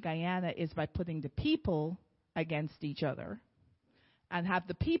overtake Guyana is by putting the people against each other and have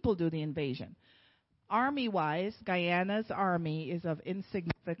the people do the invasion. Army-wise, Guyana's army is of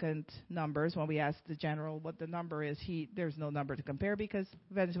insignificant numbers. When we asked the general what the number is, there's no number to compare because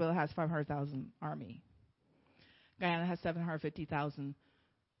Venezuela has 500,000 army. Guyana has 750,000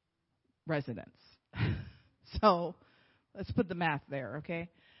 residents. So let's put the math there, okay?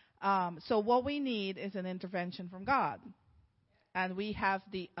 So what we need is an intervention from God. And we have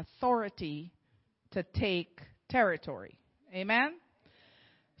the authority to take territory. Amen?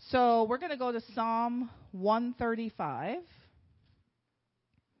 So we're going to go to Psalm 135.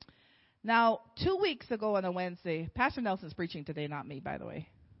 Now, 2 weeks ago on a Wednesday, Pastor Nelson's preaching today, not me, by the way.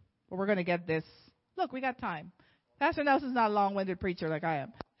 But we're going to get this. Look, we got time. Pastor Nelson's not a long-winded preacher like I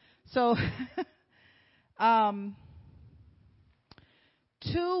am. So,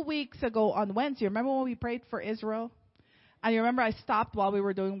 2 weeks ago on Wednesday, remember when we prayed for Israel? And you remember I stopped while we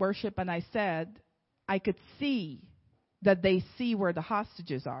were doing worship and I said, I could see that they see where the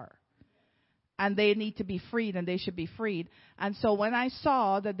hostages are. And they need to be freed and they should be freed. And so when I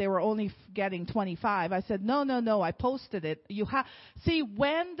saw that they were only getting 25, I said, no, I posted it. See,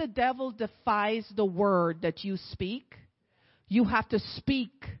 when the devil defies the word that you speak, you have to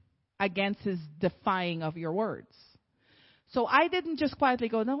speak against his defying of your words. So I didn't just quietly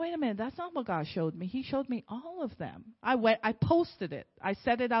go, no, wait a minute, that's not what God showed me. He showed me all of them. I posted it. I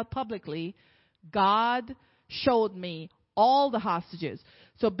said it out publicly. God showed me all the hostages.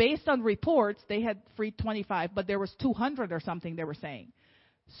 So based on reports, they had freed 25, but there was 200 or something they were saying.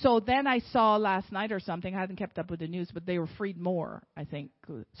 So then I saw last night or something, I hadn't kept up with the news, but they were freed more, I think.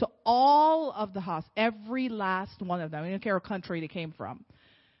 So all of the hostages, every last one of them, I don't care what country they came from,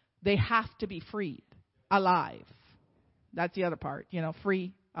 they have to be freed alive. That's the other part,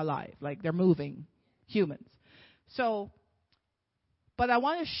 free, alive, like they're moving, humans. So, but I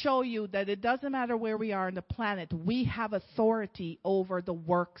want to show you that it doesn't matter where we are on the planet. We have authority over the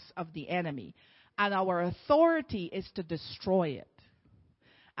works of the enemy. And our authority is to destroy it.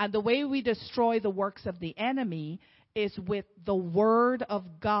 And the way we destroy the works of the enemy is with the word of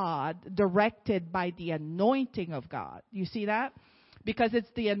God directed by the anointing of God. You see that? Because it's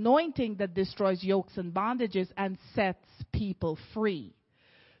the anointing that destroys yokes and bondages and sets people free.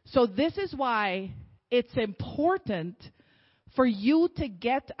 So this is why it's important for you to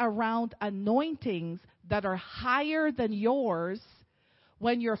get around anointings that are higher than yours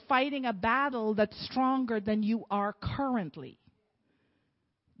when you're fighting a battle that's stronger than you are currently.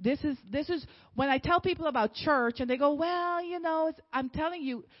 This is when I tell people about church and they go, well, you know, I'm telling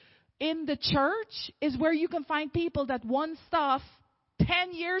you, in the church is where you can find people that won stuff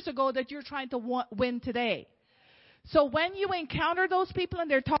 10 years ago that you're trying to win today. So when you encounter those people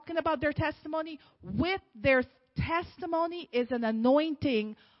and they're talking about their testimony, with their testimony is an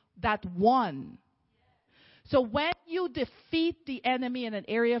anointing that won. So when you defeat the enemy in an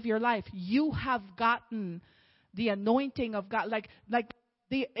area of your life, you have gotten the anointing of God.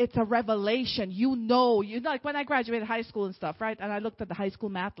 It's a revelation. You know, like when I graduated high school and stuff, right? And I looked at the high school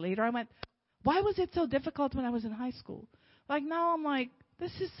math later. I went, why was it so difficult when I was in high school? Like now I'm like,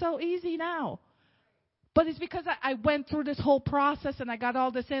 this is so easy now. But it's because I went through this whole process and I got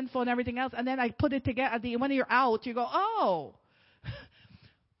all this info and everything else. And then I put it together. When you're out, you go, oh.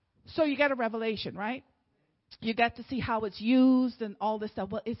 So you get a revelation, right? You get to see how it's used and all this stuff.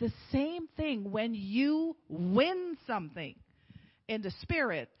 Well, it's the same thing when you win something in the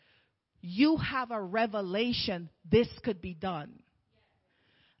spirit. You have a revelation. This could be done.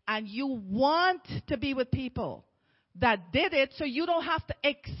 And you want to be with people that did it, so you don't have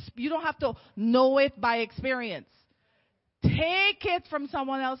to know it by experience. Take it from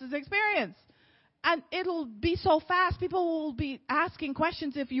someone else's experience. And it'll be so fast. People will be asking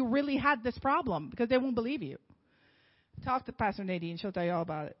questions if you really had this problem because they won't believe you. Talk to Pastor Nadine. She'll tell you all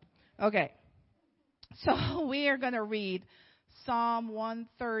about it. Okay. So we are going to read Psalm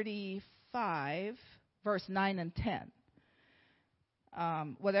 135, verse 9 and 10.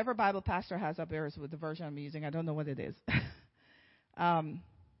 Whatever Bible pastor has up there is with the version I'm using. I don't know what it is.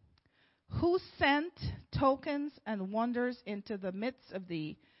 Who sent tokens and wonders into the midst of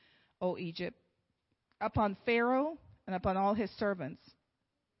thee, O Egypt, upon Pharaoh and upon all his servants,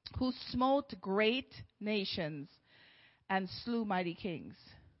 who smote great nations and slew mighty kings.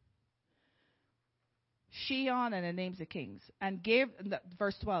 Sheon, and it names the kings, and gave,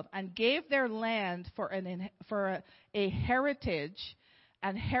 verse 12, and gave their land for a heritage,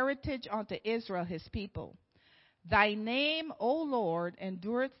 and heritage unto Israel his people. Thy name, O Lord,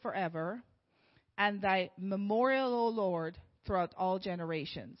 endureth forever, and thy memorial, O Lord, throughout all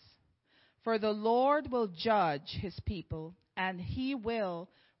generations. For the Lord will judge his people, and he will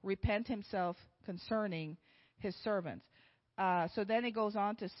repent himself concerning his servants. So then it goes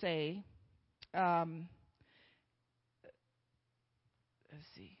on to say, let's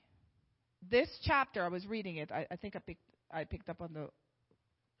see. This chapter, I was reading it. I think I picked up on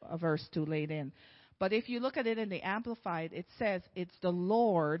a verse too late in. But if you look at it in the Amplified, it says it's the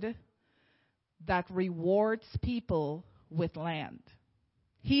Lord that rewards people with land.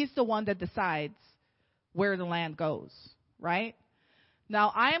 He's the one that decides where the land goes, right?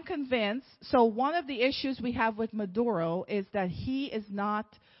 Now, I am convinced, so one of the issues we have with Maduro is that he is not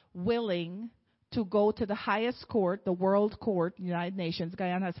willing to go to the highest court, the World Court, United Nations.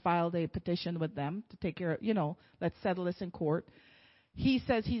 Guyana has filed a petition with them to take care of, let's settle this in court. He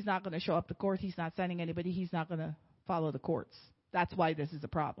says he's not going to show up to court. He's not sending anybody. He's not going to follow the courts. That's why this is a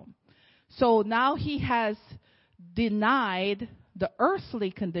problem. So now he has denied the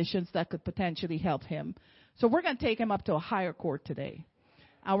earthly conditions that could potentially help him. So we're going to take him up to a higher court today.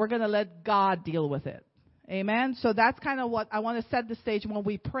 And we're going to let God deal with it. Amen? So that's kind of what I want to set the stage. When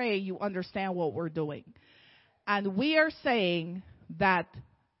we pray, you understand what we're doing. And we are saying that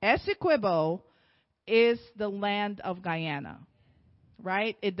Essequibo is the land of Guyana.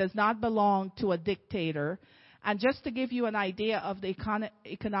 Right? It does not belong to a dictator. And just to give you an idea of the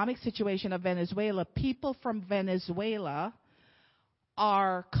economic situation of Venezuela, people from Venezuela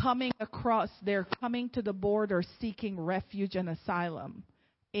are coming across, they're coming to the border seeking refuge and asylum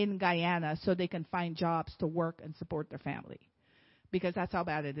in Guyana so they can find jobs to work and support their family. Because that's how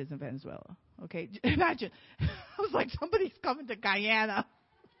bad it is in Venezuela. Okay? Imagine. I was like, somebody's coming to Guyana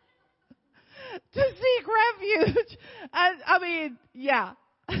to seek refuge. And, I mean, yeah.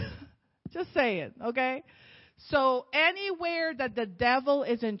 Just saying, okay? So anywhere that the devil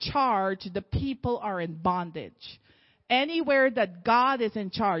is in charge, the people are in bondage. Anywhere that God is in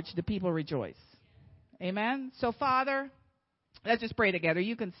charge, the people rejoice. Amen. So, Father, let's just pray together.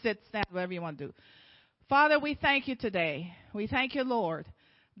 You can sit, stand, whatever you want to do. Father, we thank you today. We thank you, Lord,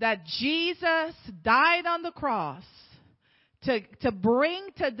 that Jesus died on the cross to bring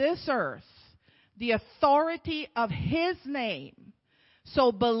to this earth the authority of his name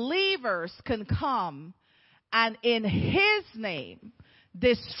so believers can come and in his name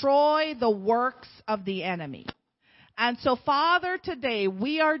destroy the works of the enemy. And so, Father, today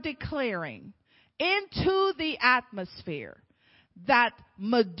we are declaring into the atmosphere that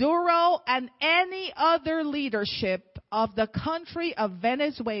Maduro and any other leadership of the country of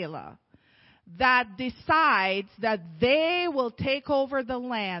Venezuela that decides that they will take over the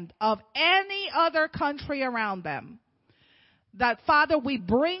land of any other country around them, that, Father, we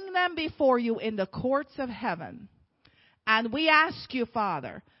bring them before you in the courts of heaven. And we ask you,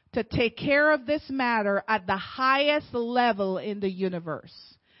 Father, to take care of this matter at the highest level in the universe.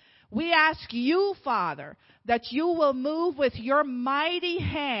 We ask you, Father, that you will move with your mighty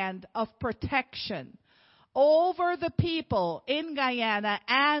hand of protection over the people in Guyana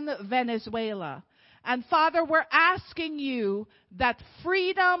and Venezuela. And Father, we're asking you that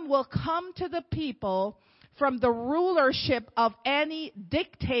freedom will come to the people from the rulership of any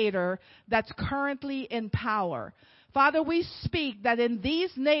dictator that's currently in power. Father, we speak that in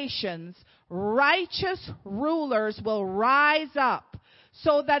these nations, righteous rulers will rise up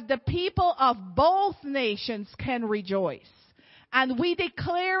so that the people of both nations can rejoice. And we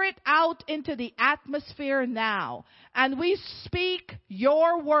declare it out into the atmosphere now. And we speak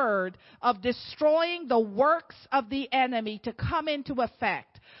your word of destroying the works of the enemy to come into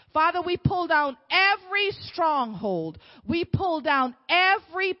effect. Father, we pull down every stronghold. We pull down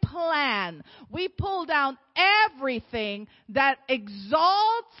every plan. We pull down everything that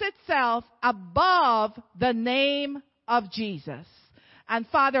exalts itself above the name of Jesus. And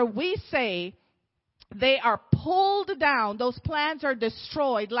Father, we say they are pulled down. Those plans are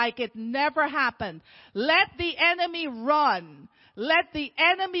destroyed like it never happened. Let the enemy run. Let the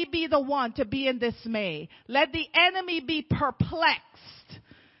enemy be the one to be in dismay. Let the enemy be perplexed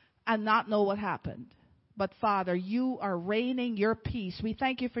and not know what happened. But Father, you are reigning your peace. We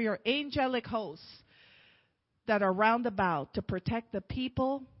thank you for your angelic hosts that are round about to protect the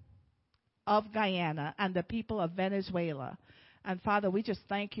people of Guyana and the people of Venezuela. And Father, we just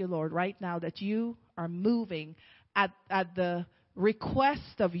thank you, Lord, right now that you are moving at the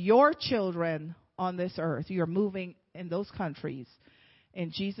request of your children on this earth. You're moving in those countries.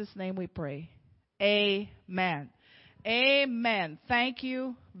 In Jesus' name we pray. Amen. Amen. Thank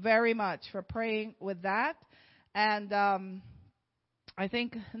you very much for praying with that. And I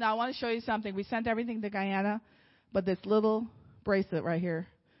think now I want to show you something. We sent everything to Guyana, but this little bracelet right here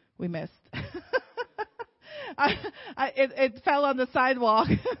we missed. It fell on the sidewalk.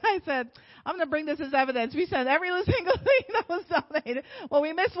 I said, I'm going to bring this as evidence. We sent every single thing that was donated. Well,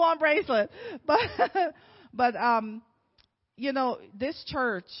 we missed one bracelet. But you know, this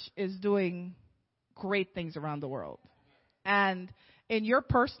church is doing great things around the world. And in your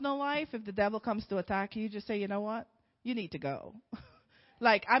personal life, if the devil comes to attack you, just say, you know what? You need to go.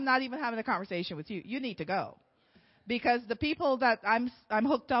 Like, I'm not even having a conversation with you. You need to go. Because the people that I'm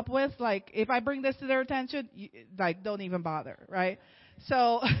hooked up with, like, if I bring this to their attention, like, don't even bother, right?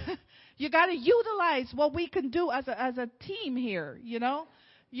 So you got to utilize what we can do as a team here, you know?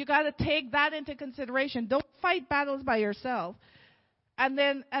 You got to take that into consideration. Don't fight battles by yourself. And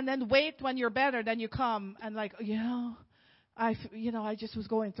then wait when you're better, then you come and like, I just was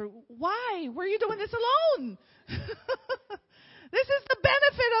going through. Why? Were you doing this alone? This is the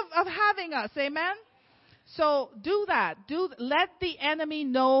benefit of having us. Amen. So do that. Let the enemy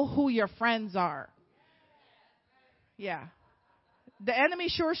know who your friends are. Yeah. The enemy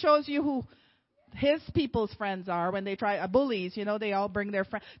sure shows you who his people's friends are when they try bullies. You know, they all bring their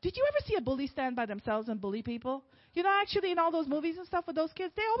friends. Did you ever see a bully stand by themselves and bully people? You know, actually in all those movies and stuff with those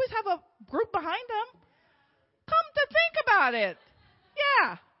kids, they always have a group behind them. Come to think about it.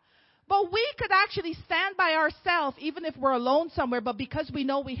 Yeah. But we could actually stand by ourselves even if we're alone somewhere, but because we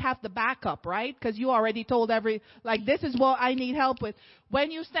know we have the backup, right? Because you already told this is what I need help with.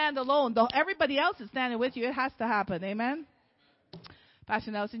 When you stand alone, though everybody else is standing with you, it has to happen. Amen?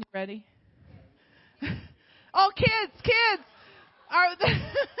 Pastor Nelson, you ready? Oh, kids. Are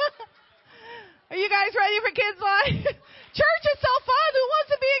you guys ready for Kids Live? Church is so fun. Who wants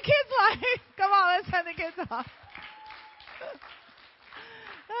to be in Kids Live? Come on, let's send the kids off.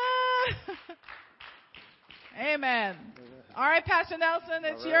 Amen. All right, Pastor Nelson,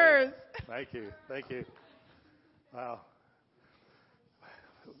 it's yours. Thank you. Wow.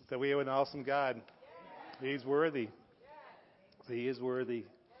 So we have an awesome God. He's worthy. He is worthy.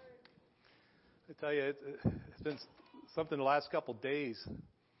 I tell you, it's been something the last couple of days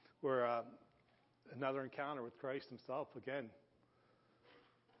where another encounter with Christ himself again.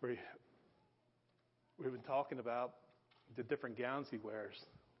 We've been talking about the different gowns he wears.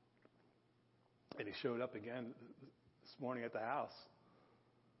 And he showed up again this morning at the house.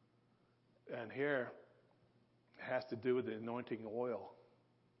 And here it has to do with the anointing oil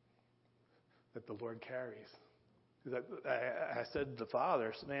that the Lord carries. I said to the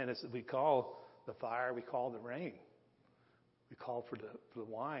Father, man, we call the fire, we call the rain. We call for the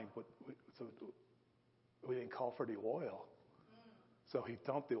wine, but we didn't call for the oil. So he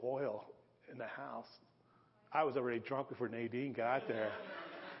dumped the oil in the house. I was already drunk before Nadine got there.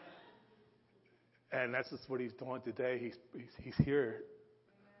 And that's just what he's doing today. He's here.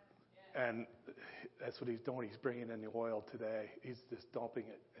 And that's what he's doing. He's bringing in the oil today. He's just dumping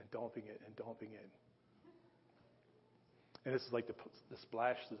it and dumping it and dumping it. And this is like the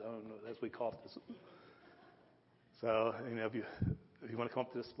splash zone, as we call it. So, if you want to come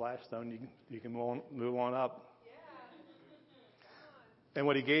up to the splash zone, you can move on up. And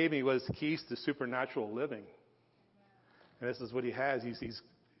what he gave me was keys to supernatural living. And this is what he has.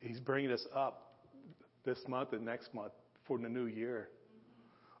 He's bringing us up this month and next month for the new year.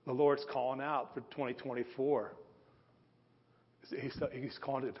 The Lord's calling out for 2024. He's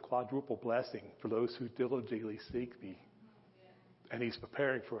calling it a quadruple blessing for those who diligently seek me. And he's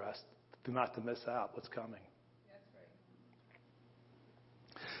preparing for us not to miss out what's coming.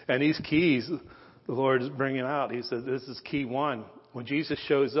 And these keys, the Lord is bringing out. He says, this is key one. When Jesus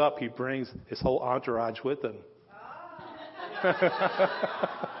shows up, he brings his whole entourage with him.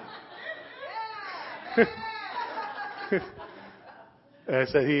 And I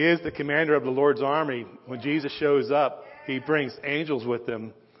said, he is the commander of the Lord's army. When Jesus shows up, he brings angels with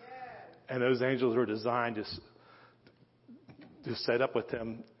him. And those angels are designed to set up with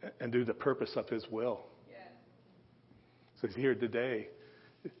him and do the purpose of his will. So he's here today.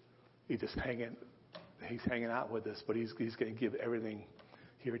 He's hanging out with us, but he's going to give everything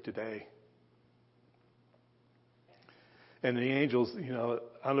here today. And the angels, I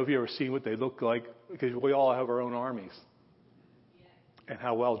don't know if you've ever seen what they look like, because we all have our own armies. And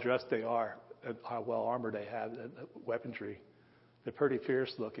how well dressed they are, and how well armored they have, and weaponry. They're pretty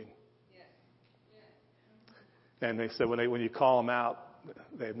fierce looking. And they said when you call them out,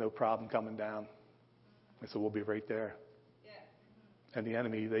 they have no problem coming down. They said, we'll be right there. And the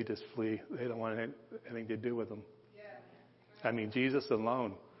enemy, they just flee. They don't want anything to do with them. I mean, Jesus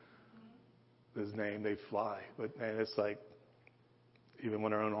alone, his name, they fly. But man, it's like, even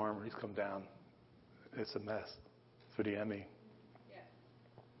when our own armories come down, it's a mess for the enemy.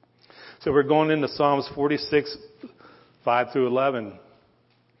 So we're going into Psalms 46, 5 through 11.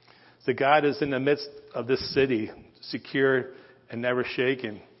 So God is in the midst of this city, secure and never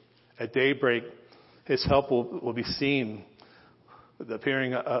shaken. At daybreak, his help will be seen, the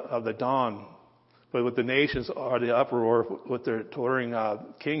appearing of the dawn. But with the nations are the uproar with their tottering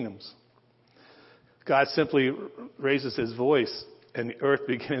kingdoms. God simply raises his voice, and the earth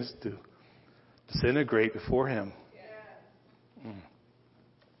begins to disintegrate before him.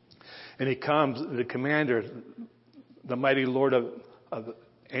 And he comes, the commander, the mighty Lord of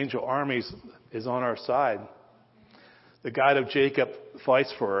angel armies is on our side. The God of Jacob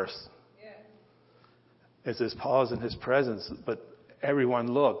fights for us. It says, pause in his presence. But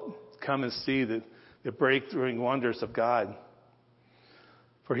everyone look, come and see the breakthrough wonders of God.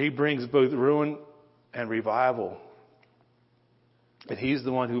 For he brings both ruin and revival. And he's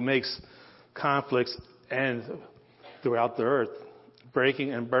the one who makes conflicts end throughout the earth,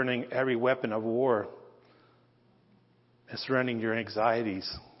 breaking and burning every weapon of war and surrendering your anxieties.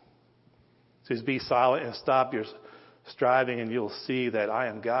 It says, be silent and stop your striving, and you'll see that I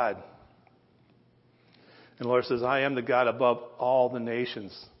am God. And the Lord says, I am the God above all the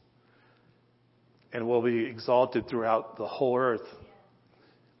nations and will be exalted throughout the whole earth.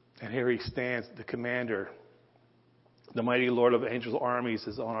 And here he stands, the commander. The mighty Lord of angel armies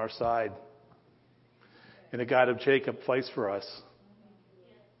is on our side. And the God of Jacob fights for us.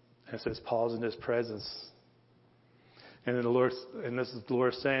 And it says, pause in his presence. And then this is the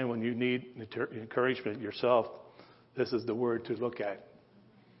Lord saying, when you need encouragement yourself, this is the word to look at.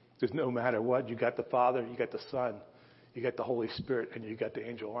 Because no matter what, you got the Father, you got the Son, you got the Holy Spirit, and you got the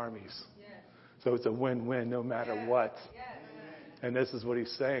angel armies. So it's a win-win no matter what. And this is what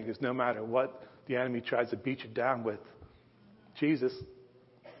he's saying, is no matter what the enemy tries to beat you down with, Jesus,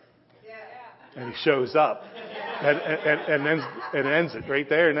 and he shows up and ends it right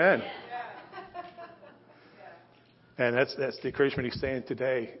there and then. And that's the encouragement he's saying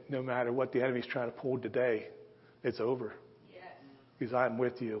today. No matter what the enemy's trying to pull today, it's over. Because I'm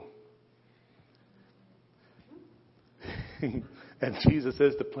with you. And Jesus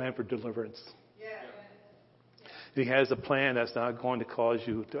is the plan for deliverance. He has a plan that's not going to cause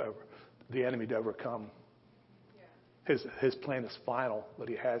the enemy to overcome. His plan is final, what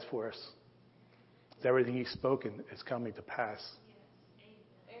he has for us. Everything he's spoken is coming to pass.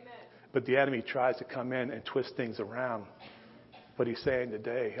 But the enemy tries to come in and twist things around. What he's saying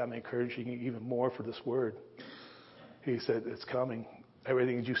today, I'm encouraging you even more for this word. He said, it's coming.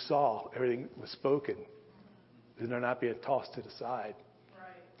 Everything that you saw, everything was spoken. They're not being tossed to the side.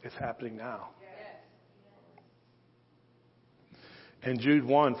 It's happening now. In Jude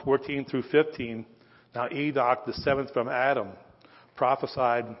 1, 14 through 15, now Enoch, the seventh from Adam,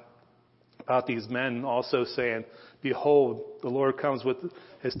 prophesied about these men, also saying, behold, the Lord comes with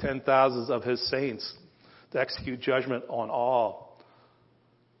his 10,000s of his saints to execute judgment on all.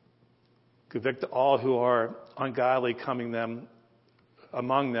 Convict all who are ungodly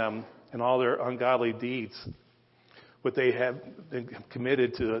among them and all their ungodly deeds, what they have been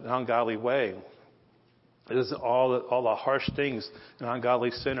committed to an ungodly way. It is all the harsh things and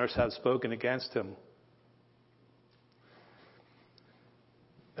ungodly sinners have spoken against him.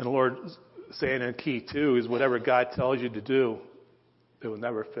 And the Lord saying in key 2 is whatever God tells you to do, it will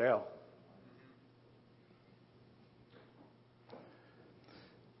never fail.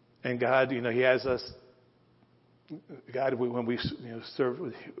 And God, He has us. God, when we serve,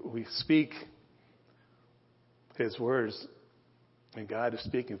 we speak His words, and God is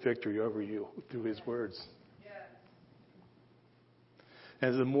speaking victory over you through His words.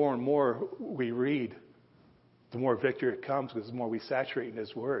 And the more and more we read, the more victory it comes, because the more we saturate in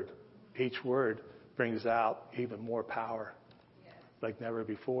His word. Each word brings out even more power, like never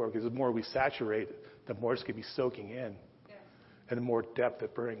before. Because the more we saturate, the more it's going to be soaking in, and the more depth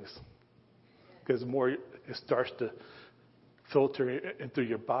it brings. Because the more it starts to filter in through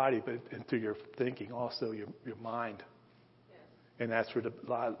your body, but in through your thinking, also your mind. And that's where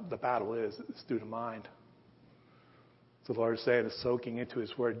the battle is. It's through the mind. So the Lord is saying, it's soaking into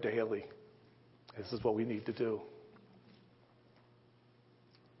His word daily. This is what we need to do.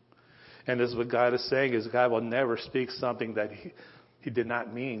 And this is what God is saying, is God will never speak something that He did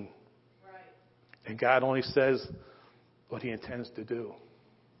not mean. Right. And God only says what He intends to do.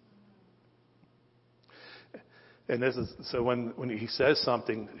 And this is so when He says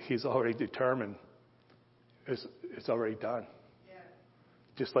something, He's already determined. It's already done. Yeah.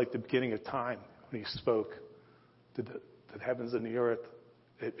 Just like the beginning of time, when He spoke to the heavens and the earth,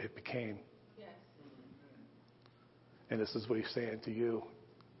 it became. Yes. And this is what He's saying to you.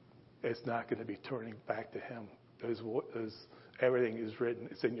 It's not going to be turning back to Him. Everything is written.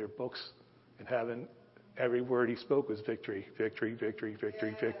 It's in your books in heaven. Every word He spoke was victory, victory, victory,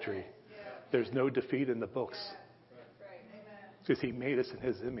 victory, victory. There's no defeat in the books. Because He made us in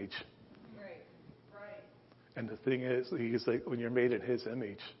His image. And the thing is, He's like, when you're made in His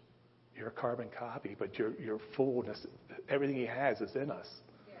image, you're a carbon copy, but your fullness, everything He has is in us.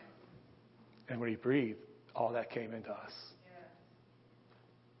 And when He breathed, all that came into us.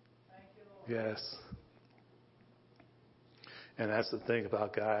 Yes. And that's the thing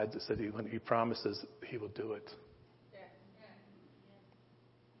about God, is that when He promises, He will do it.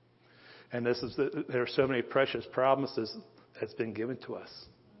 And there are so many precious promises that's been given to us.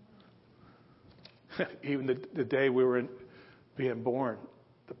 Even the day we were being born,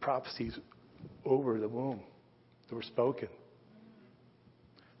 the prophecies over the womb that were spoken.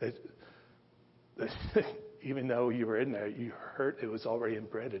 That even though you were in there, you heard it was already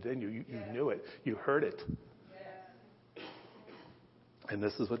embedded in you. You knew it. You heard it. And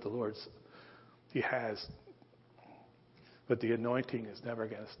this is what the Lord's, He has. But the anointing is never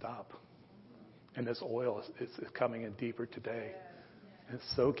going to stop. And this oil is coming in deeper today. And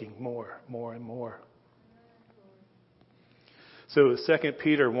it's soaking more and more. So 2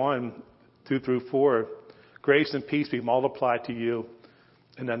 Peter 1, 2 through 4, grace and peace be multiplied to you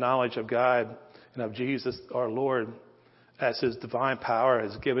in the knowledge of God and of Jesus our Lord, as His divine power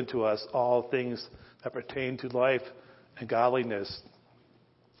has given to us all things that pertain to life and godliness,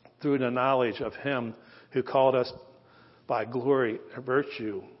 through the knowledge of Him who called us by glory and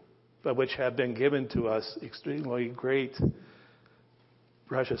virtue, but which have been given to us extremely great,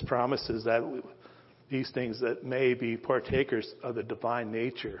 precious promises, that these things that may be partakers of the divine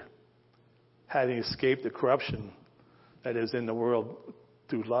nature, having escaped the corruption that is in the world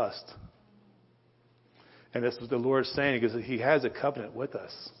through lust. And this is the Lord saying, because He has a covenant with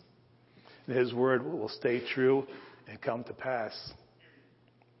us. And His word will stay true and come to pass.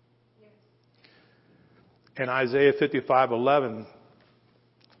 In Isaiah 55:11,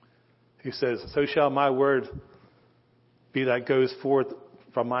 He says, so shall my word be that goes forth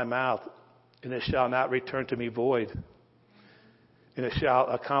from my mouth, and it shall not return to me void, and it shall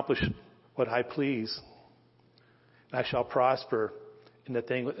accomplish what I please. And I shall prosper in the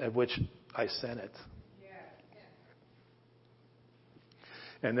thing at which I sent it.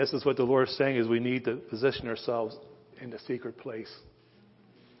 And this is what the Lord is saying, is we need to position ourselves in the secret place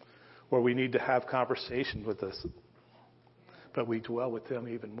where we need to have conversation with us, but we dwell with Him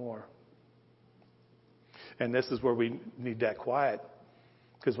even more. And this is where we need that quiet,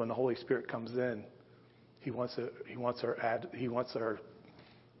 because when the Holy Spirit comes in, He wants our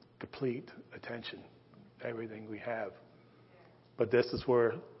complete attention, everything we have. But this is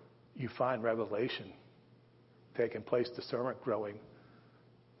where you find revelation taking place, discernment growing.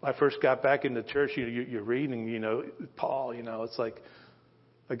 When I first got back into church, you're reading, Paul, it's like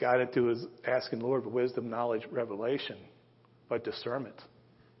a guy that was asking the Lord for wisdom, knowledge, revelation, but discernment.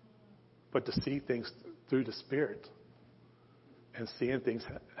 But to see things through the Spirit and seeing things,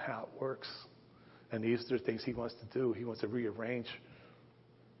 how it works. And these are things He wants to do. He wants to rearrange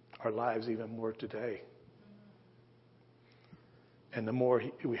our lives even more today. And the more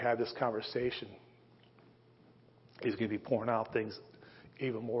we have this conversation, He's going to be pouring out things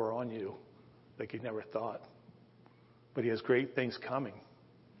even more on you like you never thought. But He has great things coming.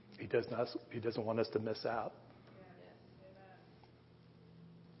 He doesn't want us to miss out.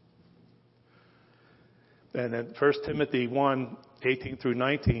 And then 1 Timothy 1:18 through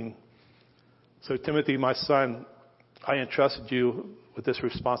 19. So Timothy, my son, I entrusted you with this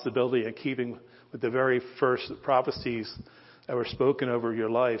responsibility in keeping with the very first prophecies that were spoken over your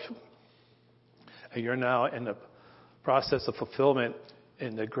life. And you're now in the process of fulfillment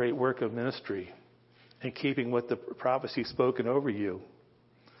in the great work of ministry, in keeping with the prophecies spoken over you.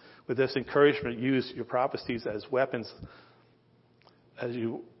 With this encouragement, use your prophecies as weapons as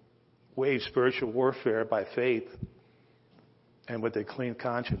you wage spiritual warfare by faith and with a clean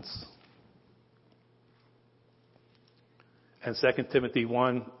conscience. And 2 Timothy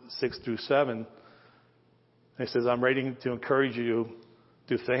 1:6 through 7, it says, I'm writing to encourage you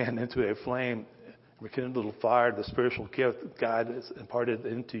to fan into a flame, rekindle the fire, the spiritual gift God has imparted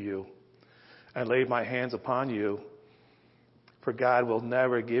into you. I laid my hands upon you, for God will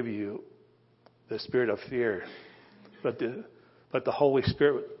never give you the spirit of fear, but the Holy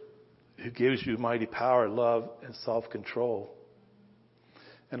Spirit who gives you mighty power, love, and self-control.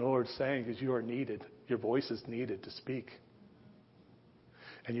 And the Lord's saying is you are needed. Your voice is needed to speak.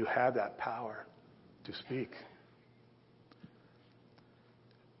 And you have that power to speak.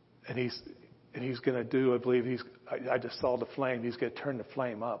 And he's going to do, I believe I just saw the flame. He's going to turn the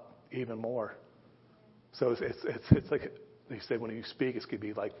flame up even more. So it's like, he said, when you speak, it's going to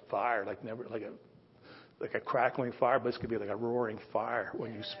be like fire, like a crackling fire, but it's going to be like a roaring fire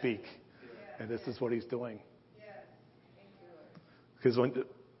when you speak. And this is what He's doing. Because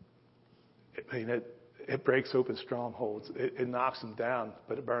it breaks open strongholds. It knocks them down,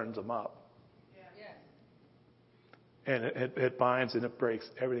 but it burns them up. And it binds and it breaks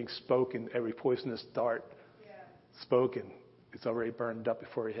everything spoken, every poisonous dart spoken. It's already burned up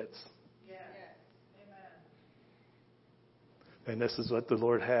before it hits. And this is what the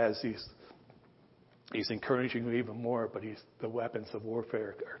Lord has. He's encouraging you even more, but the weapons of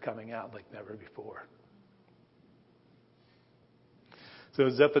warfare are coming out like never before. So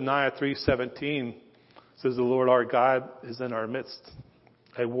Zephaniah 3:17 says, the Lord our God is in our midst,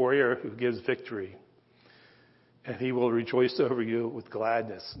 a warrior who gives victory. And He will rejoice over you with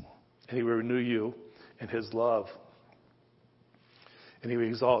gladness, and He will renew you in His love. And He will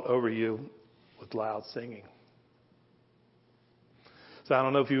exalt over you with loud singing. So I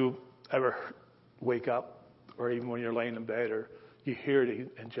don't know if you ever wake up, or even when you're laying in bed, or you hear the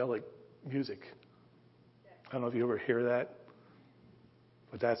angelic music. I don't know if you ever hear that,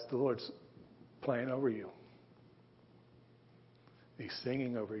 but that's the Lord's playing over you. He's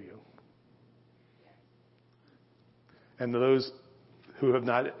singing over you. And those who have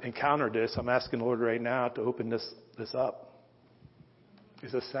not encountered this, I'm asking the Lord right now to open this up.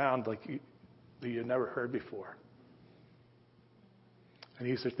 It's a sound like that you've never heard before. And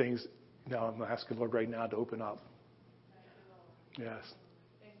these are things, I'm asking the Lord right now to open up. Yes.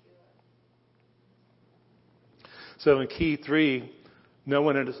 So in key 3, no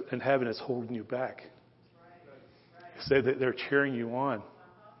one in heaven is holding you back. Say that they're cheering you on.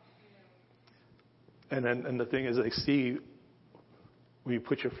 And the thing is, they see when you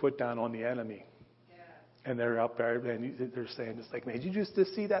put your foot down on the enemy. And they're up there and they're saying, it's like, man, did you just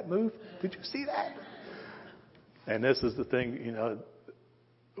see that move? Did you see that? And this is the thing,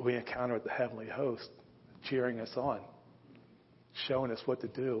 we encounter with the heavenly host, cheering us on, showing us what to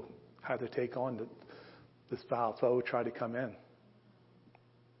do, how to take on this foul foe try to come in.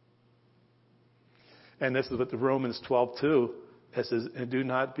 And this is what the Romans 12:2 and do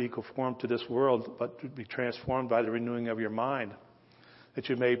not be conformed to this world, but to be transformed by the renewing of your mind, that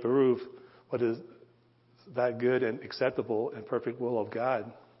you may prove what is that good and acceptable and perfect will of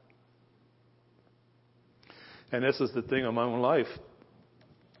God. And this is the thing in my own life.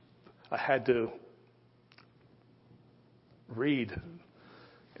 I had to read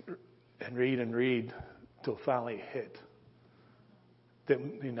and read and read till finally it hit.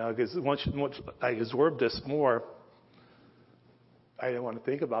 Because once I absorbed this more, I didn't want to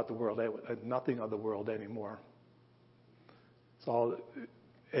think about the world. I had nothing of the world anymore. It's all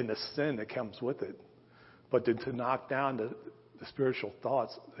in the sin that comes with it. But to knock down the spiritual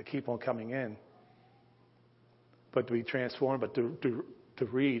thoughts that keep on coming in. But to be transformed, but to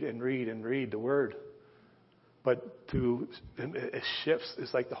read and read and read the Word. But it shifts.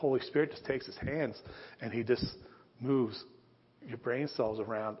 It's like the Holy Spirit just takes His hands and He just moves your brain cells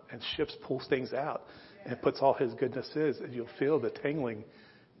around and shifts, pulls things out, and puts all His goodness in, and you'll feel the tingling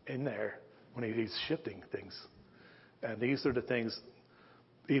in there when He's shifting things. And these are the things,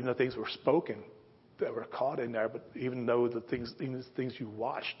 even the things were spoken that were caught in there, but even the things you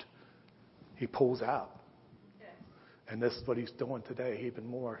watched, He pulls out. And this is what He's doing today, even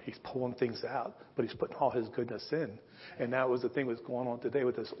more. He's pulling things out, but He's putting all His goodness in. And that was the thing that's going on today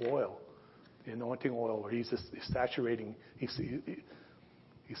with this oil, the anointing oil, where He's saturating, He's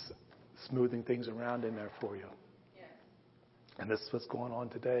smoothing things around in there for you. Yeah. And this is what's going on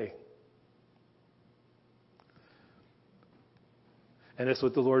today. And that's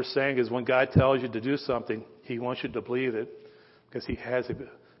what the Lord is saying, is when God tells you to do something, He wants you to believe it, because He has a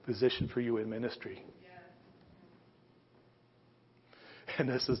position for you in ministry. And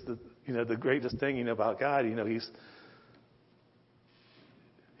this is the greatest thing about God.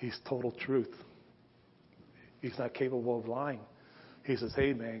 He's total truth. He's not capable of lying. He says,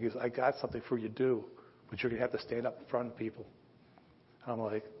 "Hey man, I got something for you to do, but you're gonna have to stand up in front of people." I'm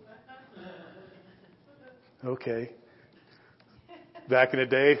like, okay. Back in the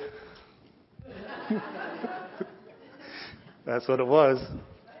day, that's what it was.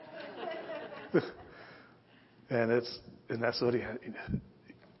 And that's what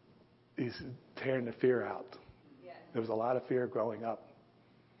he's tearing the fear out. There was a lot of fear growing up.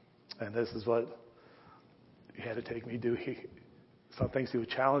 And this is what He had to take me to do. Some things He would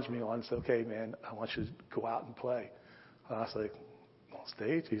challenge me on. Say, "Okay, man, I want you to go out and play." And I was like, "On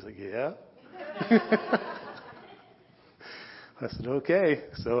stage?" He's like, "Yeah." I said, "Okay."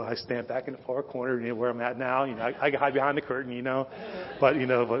 So I stand back in the far corner, where I'm at now. I can hide behind the curtain, but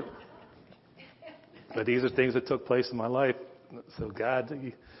But these are things that took place in my life. So God,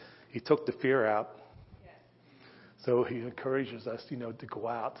 He took the fear out. So He encourages us, to go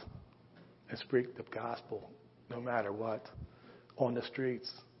out and speak the gospel, no matter what, on the streets,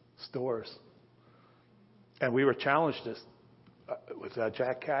 stores. And we were challenged this with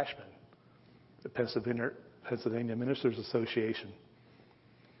Jack Cashman, the Pennsylvania Ministers Association.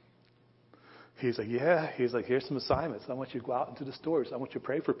 He's like, "Yeah." He's like, "Here's some assignments. I want you to go out into the stores. I want you to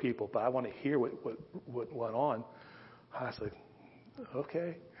pray for people, but I want to hear what went on." I was like,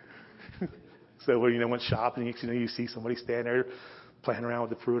 "Okay." So when you went shopping, you see somebody standing there playing around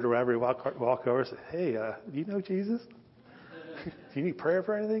with the fruit or whatever. You walk over and say, "Hey, do you know Jesus? Do you need prayer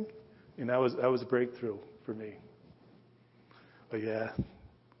for anything?" And that was a breakthrough for me. But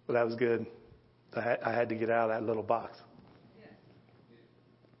that was good. I had to get out of that little box.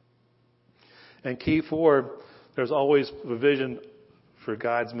 And key 4, there's always provision for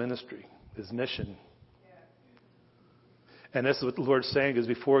God's ministry, His mission. And this is what the Lord's saying, is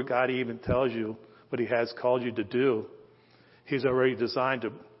before God even tells you what He has called you to do, He's already designed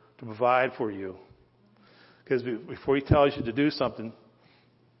to provide for you. Because before He tells you to do something,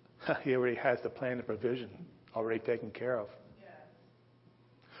 He already has the plan of provision already taken care of.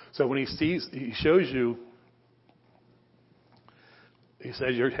 So when He shows you, He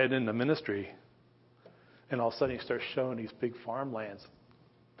says you're heading into ministry, and all of a sudden He starts showing these big farmlands,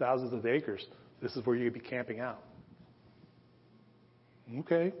 thousands of acres. This is where you'd be camping out.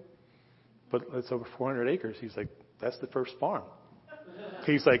 Okay. But it's over 400 acres. He's like, "That's the first farm."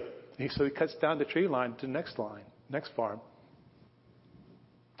 So He cuts down the tree line to the next farm.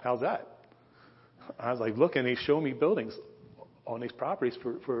 How's that? I was like, "Look," and He's showing me buildings on these properties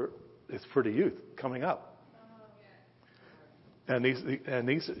it's for the youth coming up. And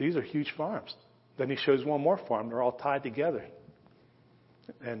these are huge farms. Then He shows one more farm. They're all tied together.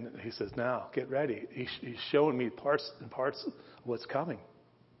 And He says, "Now get ready." He's showing me parts of what's coming.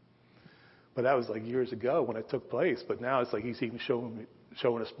 But that was like years ago when it took place. But now it's like He's even showing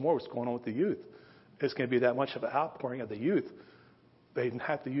us more what's going on with the youth. It's going to be that much of an outpouring of the youth. They didn't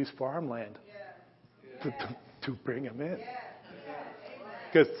have to use farmland to bring them in.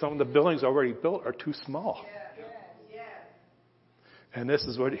 Because some of the buildings already built are too small. And this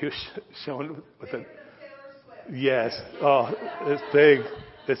is what he was showing with the. Yes. Oh, it's big.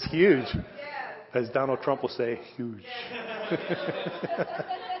 It's huge. As Donald Trump will say, huge.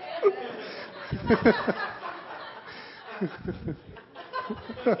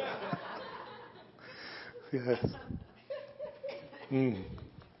 Yes.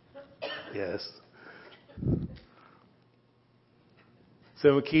 Yes.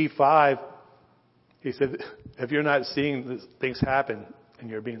 So in key 5, he said, if you're not seeing these things happen and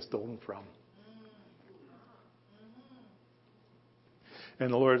you're being stolen from.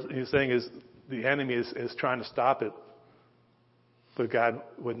 And the Lord, he's saying, is the enemy is trying to stop it. But God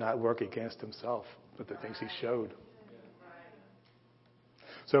would not work against himself with the things he showed.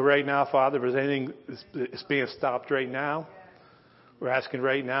 So right now, Father, if there's anything that's being stopped right now, we're asking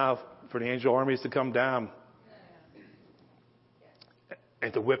right now for the angel armies to come down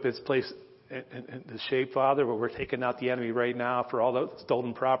and to whip its place in the shape, Father, where we're taking out the enemy right now for all the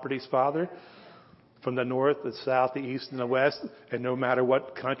stolen properties, Father, from the north, the south, the east, and the west. And no matter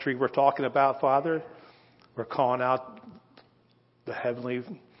what country we're talking about, Father, we're calling out the heavenly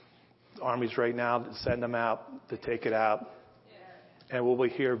armies right now to send them out to take it out. And will we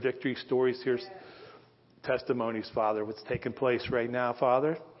hear victory stories, hear testimonies, Father, what's taking place right now,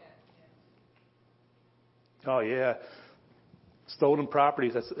 Father? Oh, yeah. Stolen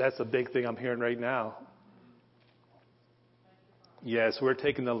properties, that's a big thing I'm hearing right now. Yes, we're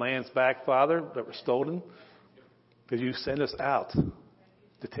taking the lands back, Father, that were stolen, because you send us out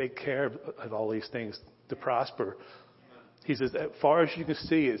to take care of all these things, to prosper. He says, as far as you can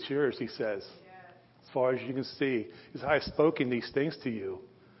see, it's yours, he says. As far as you can see. He says, I have spoken these things to you.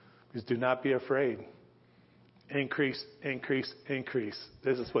 Because do not be afraid. Increase, increase, increase.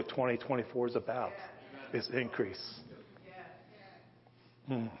 This is what 2024 is about. It's increase.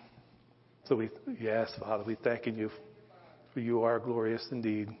 So yes, Father, we thanking you. For you are glorious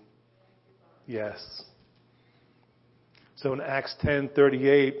indeed. Yes. So in Acts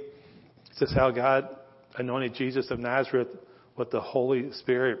 10:38, it says how God anointed Jesus of Nazareth with the Holy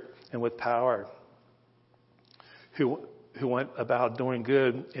Spirit and with power, who went about doing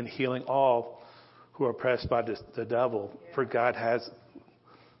good and healing all who are oppressed by the devil, for God has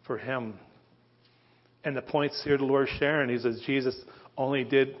for him. And the points here the Lord sharing, he says Jesus only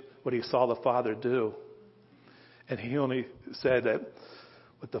did what he saw the Father do. And he only said that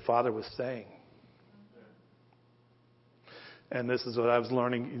what the Father was saying. And this is what I was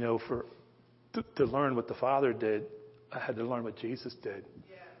learning, to learn what the Father did, I had to learn what Jesus did.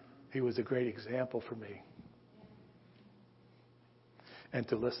 He was a great example for me. And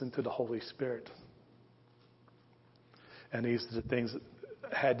to listen to the Holy Spirit. And these are the things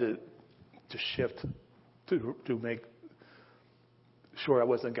that had to shift to make sure I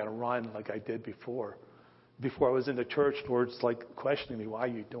wasn't going to run like I did before. Before I was in the church, the Lord's like questioning me, why are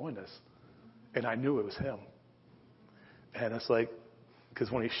you doing this? And I knew it was him. And it's like,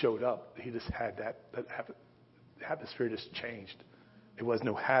 because when he showed up, he just had that atmosphere just changed. It was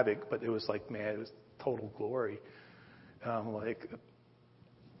no havoc, but it was like, man, it was total glory. And I'm like,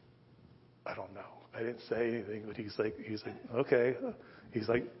 I don't know. I didn't say anything, but he's like, okay. He's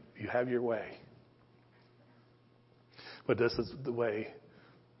like, you have your way. But this is the way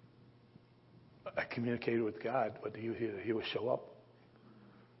I communicated with God, but he would show up.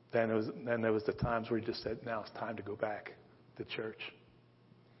 Then there was the times where he just said, now it's time to go back to church.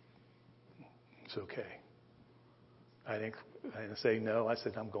 It's okay. I didn't say no. I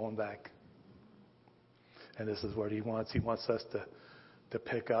said, I'm going back. And this is what he wants. He wants us to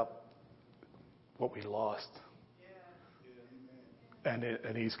pick up what we lost. And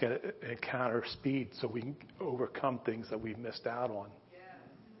he's going to encounter speed so we can overcome things that we missed out on.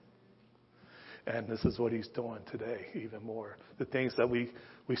 And this is what he's doing today, even more. The things that we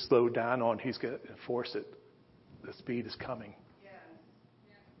slowed down on, he's going to enforce it. The speed is coming.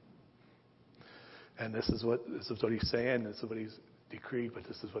 And this is what he's saying. This is what he's decreed, but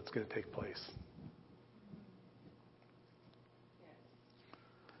this is what's going to take place.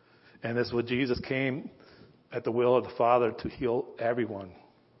 And this is what Jesus came at the will of the Father to heal everyone.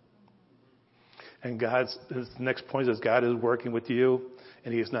 And his next point is God is working with you,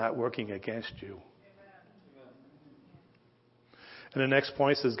 and he is not working against you. And the next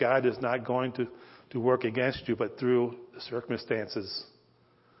point says God is not going to work against you, but through the circumstances.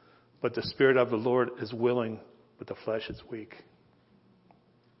 But the Spirit of the Lord is willing, but the flesh is weak.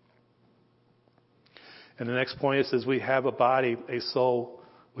 And the next point says we have a body, a soul,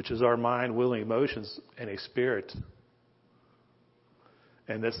 which is our mind, will, and emotions, and a spirit.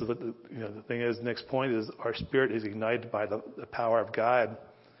 And this is what the thing is. Next point is our spirit is ignited by the power of God.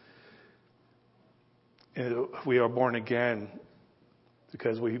 And we are born again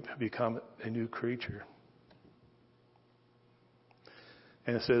because we become a new creature.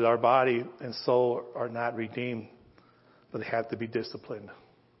 And it says our body and soul are not redeemed, but they have to be disciplined.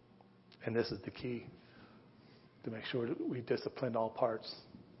 And this is the key, to make sure that we discipline all parts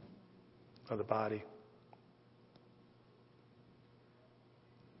of the body.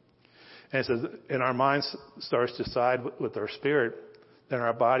 And it says, and our mind starts to side with our spirit, then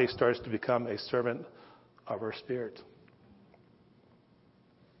our body starts to become a servant of our spirit.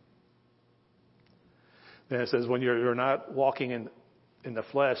 Then it says, when you're not walking in the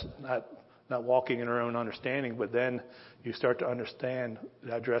flesh, not walking in our own understanding, but then you start to understand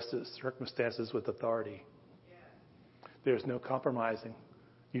and address the circumstances with authority. Yeah. There's no compromising.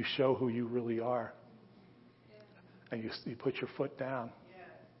 You show who you really are. Yeah. And you put your foot down. Yeah.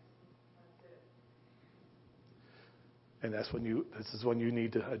 That's it. And this is when you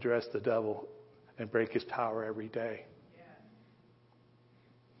need to address the devil and break his power every day. Yeah.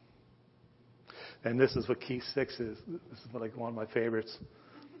 And this is what key 6 is. This is like one of my favorites.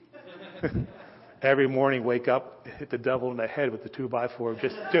 Every morning, wake up, hit the devil in the head with the 2x4,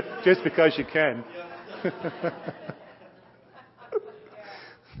 just because you can.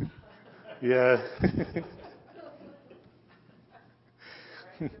 Yeah.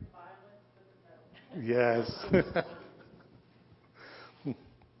 Yes.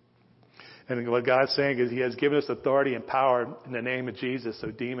 And what God's saying is He has given us authority and power in the name of Jesus, so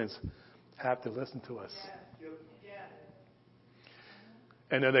demons have to listen to us.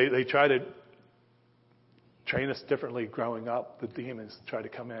 And then they try to train us differently growing up. The demons try to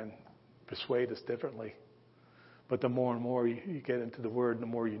come in, persuade us differently. But the more and more you get into the Word, the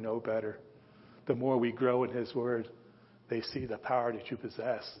more you know better. The more we grow in His Word, they see the power that you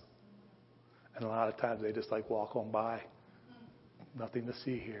possess. And a lot of times they just like walk on by. Nothing to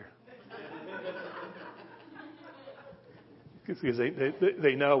see here. Because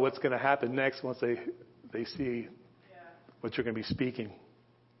they know what's going to happen next once they see what you're going to be speaking.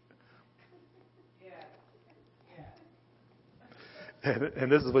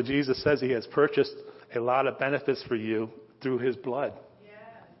 And this is what Jesus says. He has purchased a lot of benefits for you through His blood. Yeah.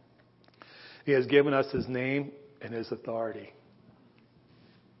 He has given us His name and His authority.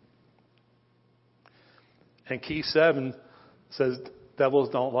 And key 7 says devils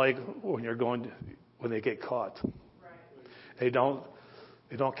don't like when they get caught. Right. They don't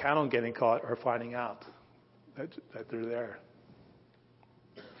count on getting caught or finding out that they're there.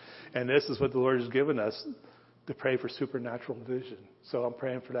 And this is what the Lord has given us, to pray for supernatural vision. So I'm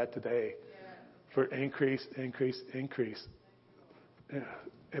praying for that today. Yeah. For increase.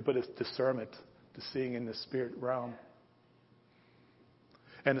 But it's discernment, to seeing in the spirit realm.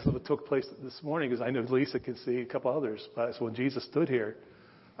 And this is what took place this morning, because I know Lisa can see a couple others. But when Jesus stood here,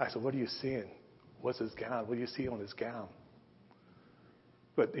 I said, what are you seeing? What's his gown? What do you see on his gown?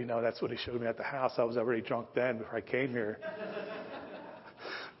 But, that's what he showed me at the house. I was already drunk then before I came here.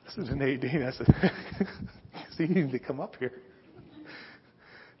 I said to Nadine, I said, you need to come up here.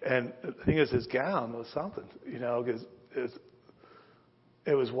 And the thing is, his gown was something, because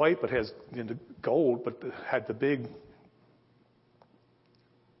it was white, but has gold, but it had the big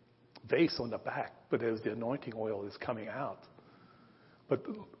vase on the back, but it was the anointing oil that's coming out. But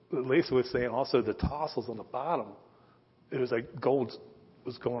Lisa was saying also the tassels on the bottom, it was like gold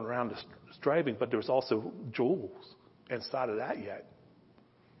was going around the striping, but there was also jewels inside of that yet.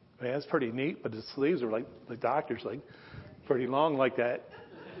 I mean, that's pretty neat, but the sleeves are like the doctor's, like pretty long like that.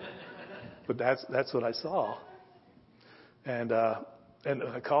 But that's what I saw. And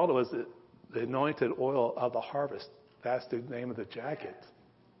I called it was the anointed oil of the harvest. That's the name of the jacket.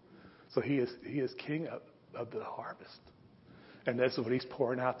 So he is king of the harvest. And that's what he's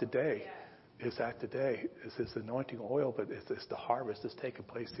pouring out today. Is that today? Is this anointing oil, but it's the harvest that's taking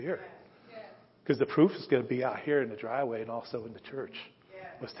place here. Because the proof is going to be out here in the driveway and also in the church.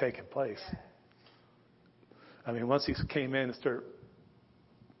 Was taking place. I mean, once he came in and started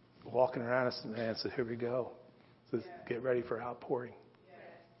walking around us and said, here we go. Says, get ready for outpouring.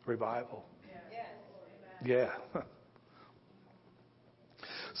 Revival. Yeah.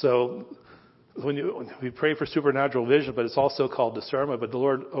 So when we pray for supernatural vision, but it's also called discernment, but the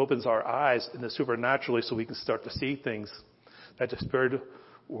Lord opens our eyes in the supernaturally so we can start to see things that the spirit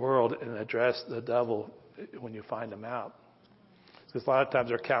world and address the devil when you find them out. Because a lot of times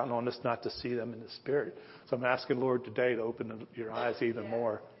they're counting on us not to see them in the spirit. So I'm asking Lord today to open your eyes even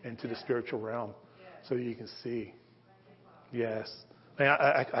more into the spiritual realm so you can see. Yes.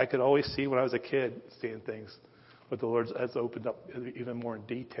 I could always see when I was a kid seeing things. But the Lord has opened up even more in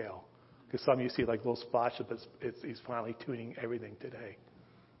detail. Because some you see like little splotches, but He's finally tuning everything today.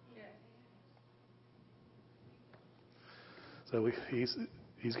 So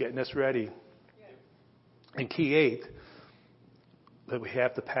He's getting us ready. And key 8, that we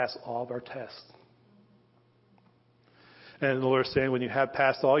have to pass all of our tests. And the Lord is saying when you have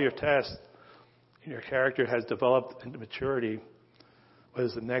passed all your tests, and your character has developed into maturity, what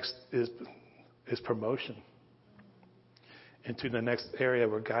is the next is promotion into the next area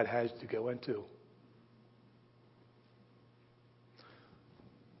where God has you to go into.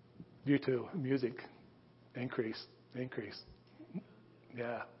 You too, music, increase.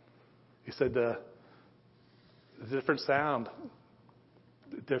 Yeah. He said the different sound,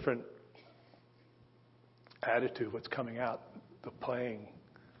 the different attitude, what's coming out, the playing,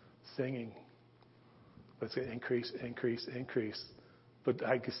 singing. Let's say increase. But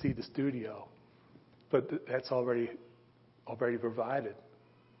I can see the studio. But that's already provided.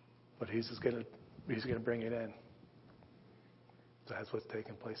 But He's going to bring it in. So that's what's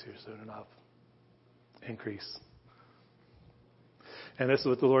taking place here soon enough. Increase. And this is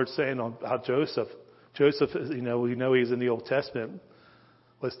what the Lord's saying about Joseph. Joseph, we know he's in the Old Testament,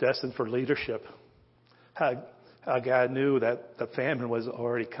 was destined for leadership. How God knew that the famine was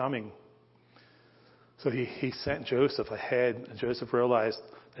already coming. So he sent Joseph ahead, and Joseph realized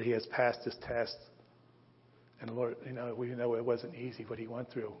that he has passed his test. And the Lord, we know it wasn't easy what he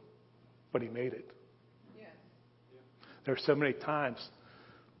went through, but he made it. Yeah. There are so many times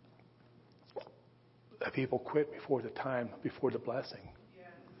that people quit before the blessing. Yeah.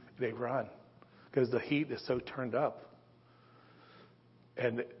 They run because the heat is so turned up.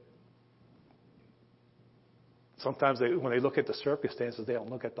 And sometimes when they look at the circumstances, they don't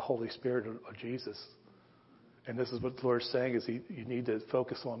look at the Holy Spirit of Jesus. And this is what the Lord is saying is you need to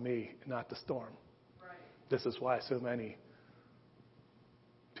focus on me, not the storm. Right. This is why so many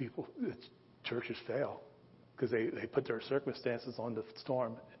churches fail. Because they put their circumstances on the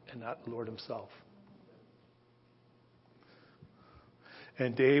storm and not the Lord Himself.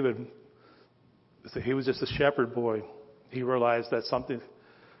 And David, he was just a shepherd boy. He realized that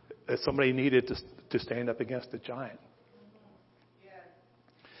somebody needed to stand up against the giant. Yeah.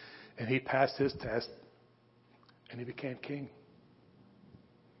 And he passed his test, and he became king.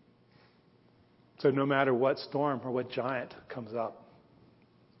 So no matter what storm or what giant comes up,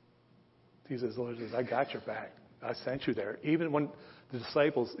 the Lord says, I got your back. I sent you there. Even when the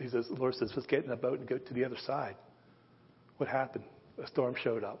disciples, the Lord says, let's get in the boat and go to the other side. What happened? A storm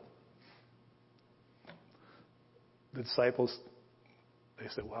showed up. The disciples, they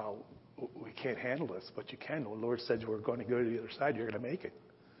said, wow, we can't handle this, but you can. The Lord said we're going to go to the other side. You're going to make it.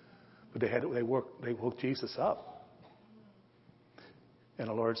 But they woke Jesus up. And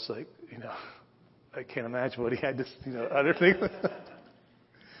the Lord's like, I can't imagine what He had to, other things.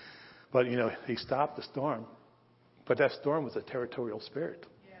 But, He stopped the storm. But that storm was a territorial spirit.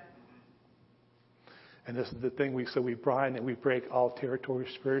 Yeah. And this is the thing we bind and we break all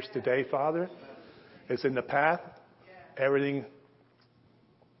territorial spirits today, Father. It's in the path. Yeah. Everything,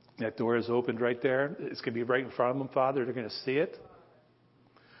 that door is opened right there. It's going to be right in front of them, Father. They're going to see it.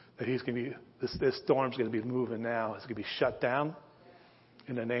 That He's going to be, this storm's going to be moving now. It's going to be shut down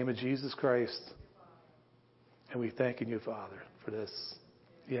in the name of Jesus Christ. And we thanking you, Father, for this.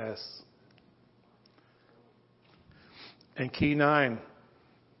 Yes. And key 9,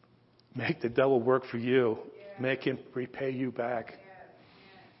 make the devil work for you. Yeah. Make him repay you back. Yeah.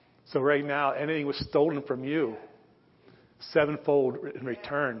 Yeah. So right now, anything was stolen from you, sevenfold in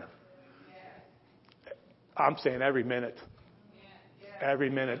return. Yeah. I'm saying every minute. Yeah. Every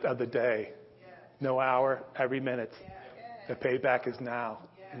minute of the day. Yeah. No hour, every minute. Yeah. The payback is now.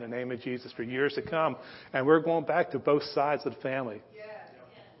 Yeah. In the name of Jesus for years to come. And we're going back to both sides of the family. Yeah.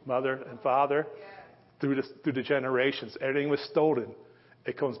 Mother and father. Yeah. Through the generations. Everything was stolen.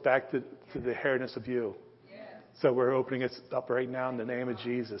 It comes back to the inheritance of you. Yeah. So we're opening it up right now in the name of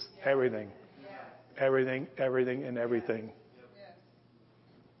Jesus. Yeah. Everything. Yeah. Everything, and everything.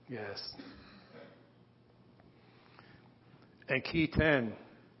 Yeah. Yes. And key 10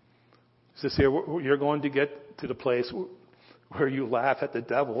 says here, you're going to get to the place where you laugh at the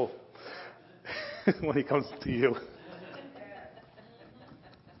devil when he comes to you.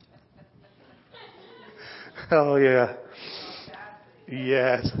 Oh, yeah.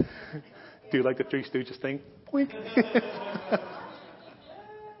 Yes. Do you like the Three Stooges thing?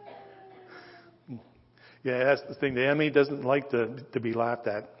 Yeah, that's the thing. The enemy doesn't like to be laughed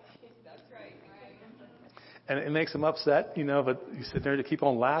at. That's right. And it makes him upset, but you sit there to keep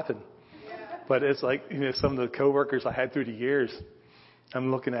on laughing. Yeah. But it's like, some of the coworkers I had through the years,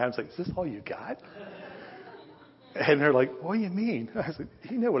 I'm looking at them, it's like, is this all you got? And they're like, what do you mean? I said,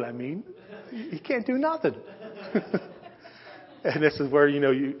 you know what I mean. You can't do nothing. And this is where,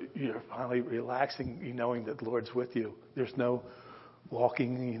 you're finally relaxing, knowing that the Lord's with you. There's no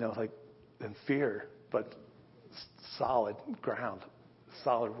walking, like in fear, but solid ground,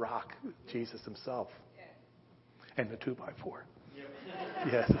 solid rock, Jesus himself. And the 2x4.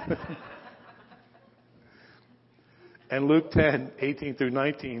 Yes. And Luke 10:18 through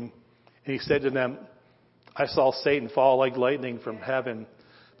 19, he said to them, I saw Satan fall like lightning from heaven.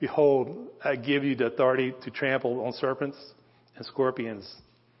 Behold, I give you the authority to trample on serpents and scorpions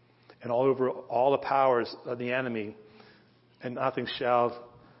and all over all the powers of the enemy, and nothing shall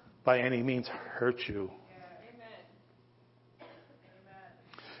by any means hurt you.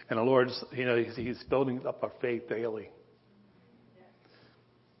 And the Lord's, he's building up our faith daily.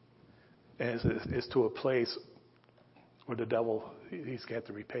 And it's to a place where the devil, he's got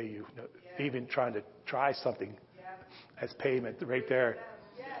to repay you. Even trying to try something as payment right there.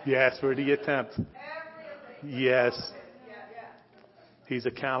 Yes, for the attempt. Yes. He's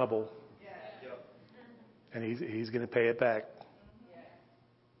accountable. And he's going to pay it back.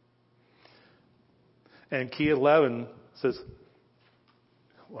 And key 11 says,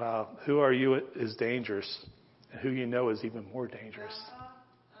 wow, who are you is dangerous, and who you know is even more dangerous.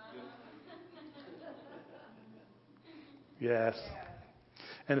 Yes.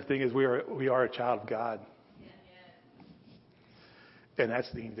 And the thing is, we are a child of God. And that's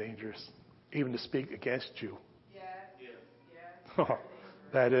being dangerous. Even to speak against you. Oh,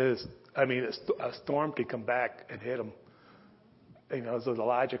 that is. I mean, a storm can come back and hit them. So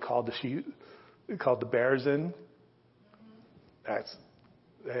Elijah called the bears in.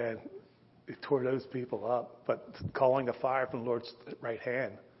 And it tore those people up. But calling a fire from the Lord's right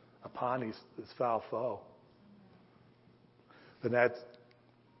hand upon his foul foe. Then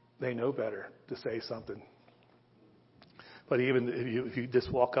they know better to say something. But even if you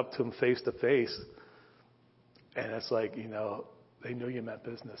just walk up to them face to face, and it's like, they knew you meant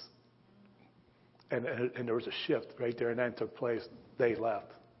business. And there was a shift right there and then took place. They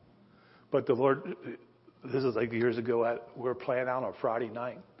left. But the Lord, this is like years ago, we were playing out on Friday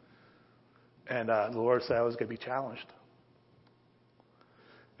night. And the Lord said I was going to be challenged.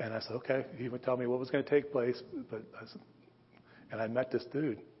 And I said, okay. He would tell me what was going to take place. And I met this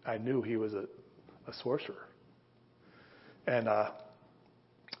dude. I knew he was a sorcerer. And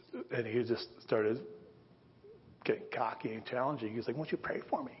he just started getting cocky and challenging. He was like, won't you pray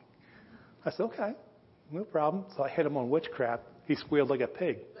for me? I said, okay, no problem. So I hit him on witchcraft. He squealed like a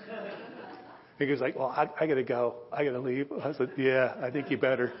pig. He was like, well, I got to go. I got to leave. I said, yeah, I think you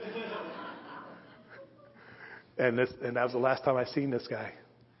better. And that was the last time I seen this guy.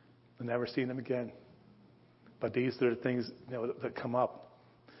 I never seen him again. But these are the things that come up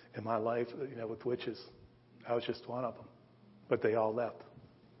in my life, with witches. I was just one of them. But they all left.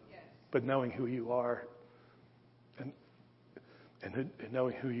 Yes. But knowing who you are and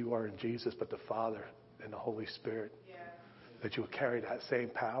knowing who you are in Jesus, but the Father and the Holy Spirit, that you will carry that same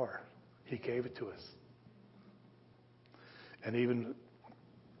power. He gave it to us. And even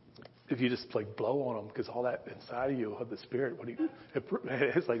if you just blow on them, because all that inside of you of the Spirit,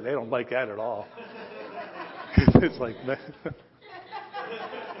 it's like they don't like that at all. It's like,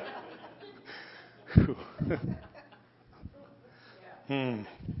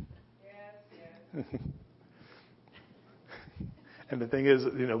 And the thing is,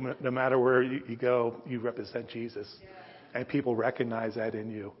 no matter where you go, you represent Jesus. And people recognize that in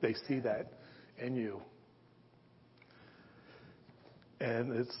you. They see that in you.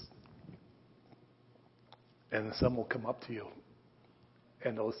 And some will come up to you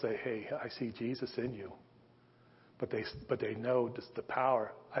and they'll say, hey, I see Jesus in you. But they know just the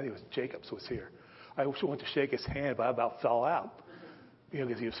power. I think it was Jacobs was here. I went to shake his hand, but I about fell out.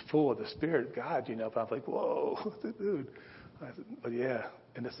 Because he was full of the Spirit of God, But I was like, whoa, dude. I said, but yeah,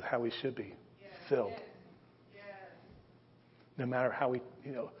 and this is how we should be, filled. No matter how we,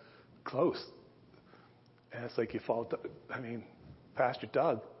 close. And it's like you fall, Pastor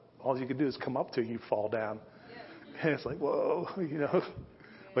Doug, all you can do is come up to you, you fall down. And it's like, whoa,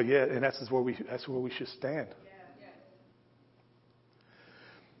 But yeah, and that's where we should stand.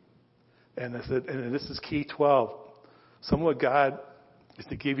 And I said, and this is key 12. Some of God is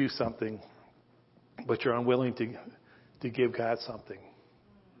to give you something, but you're unwilling to give God something.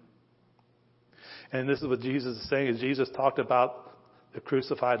 And this is what Jesus is saying, is Jesus talked about the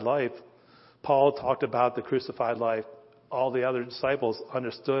crucified life. Paul talked about the crucified life. All the other disciples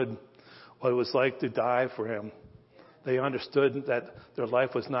understood what it was like to die for him. They understood that their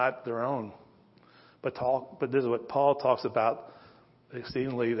life was not their own. But this is what Paul talks about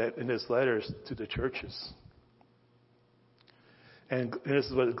exceedingly that in his letters to the churches. And this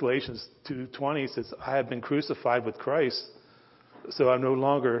is what Galatians 2:20 says, I have been crucified with Christ, so I'm no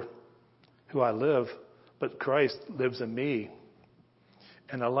longer who I live, but Christ lives in me.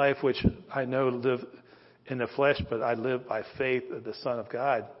 And the life which I know live in the flesh, but I live by faith of the Son of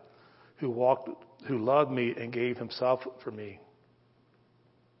God, who loved me and gave himself for me.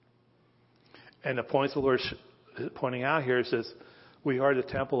 And the points the Lord is pointing out here says, we are the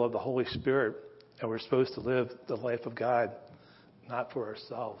temple of the Holy Spirit, and we're supposed to live the life of God, not for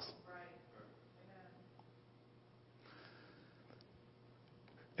ourselves.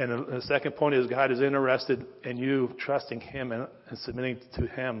 And the second point is God is interested in you trusting him and submitting to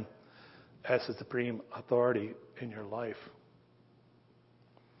him as the supreme authority in your life.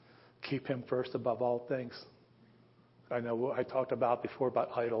 Keep him first above all things. I know I talked about before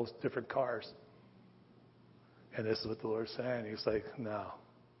about idols, different cars. And this is what the Lord's saying. He's like, no.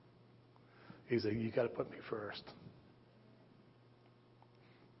 He's like, you got to put me first.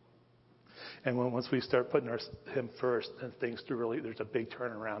 And once we start putting him first, then things do really, there's a big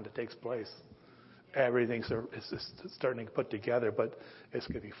turnaround that takes place. Everything's starting to put together, but it's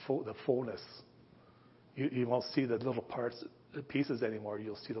going to be the fullness. You won't see the little parts, the pieces anymore.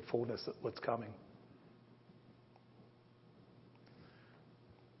 You'll see the fullness of what's coming.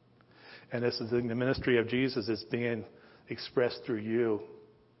 And this is the ministry of Jesus is being expressed through you.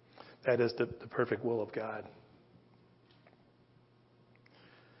 That is the perfect will of God.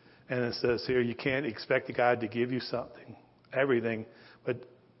 And it says here, you can't expect God to give you something, everything,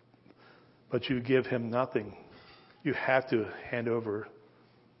 but you give him nothing. You have to hand over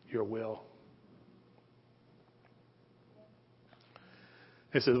your will.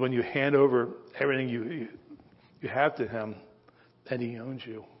 It says when you hand over everything you have to him, then he owns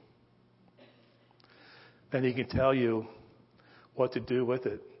you. Then he can tell you what to do with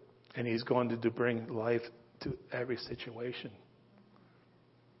it. And he's going to bring life to every situation.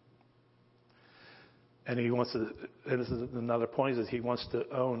 And he wants to, and this is another point, is he wants to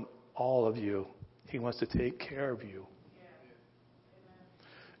own all of you. He wants to take care of you.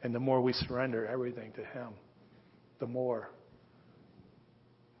 And the more we surrender everything to him, the more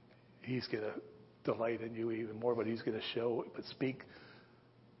he's going to delight in you even more, but he's going to speak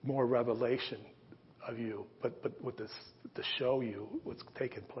more revelation of you, but with this, to show you what's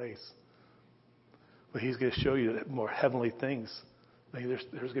taking place. But he's going to show you more heavenly things. Like there's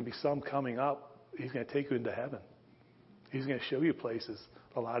going to be some coming up. He's going to take you into heaven. He's going to show you places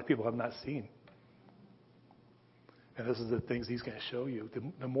a lot of people have not seen. And this is the things he's going to show you.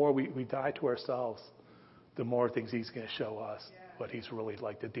 The more we die to ourselves, the more things he's going to show us. What he's really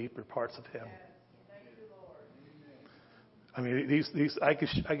like, the deeper parts of him. I mean, these I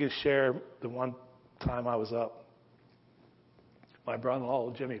could share the one time I was up. My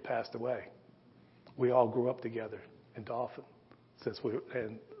brother-in-law, Jimmy, passed away. We all grew up together in Dauphin since we were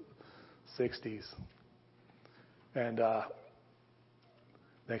in 60s. And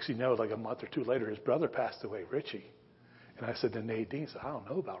next thing you know, like a month or two later, his brother passed away, Richie. And I said to Nadine, I don't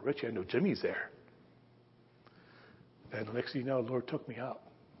know about Richie. I know Jimmy's there. And the next thing you know, the Lord took me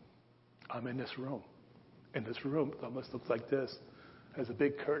up. I'm in this room. And this room almost looks like this. There's a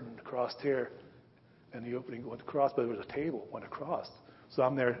big curtain across here. And the opening went across, but there was a table went across. So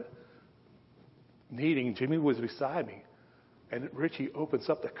I'm there kneading. Jimmy was beside me. And Richie opens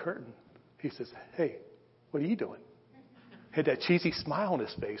up the curtain. He says, hey, what are you doing? Had that cheesy smile on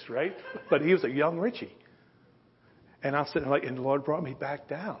his face, right? But he was a young Richie. And I'm sitting like, and the Lord brought me back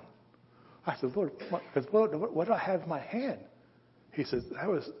down. I said, Lord, what do I have in my hand? He says, that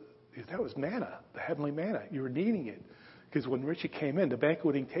was manna, the heavenly manna. You were kneading it. Because when Richie came in, the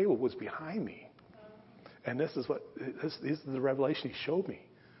banqueting table was behind me. And this is the revelation he showed me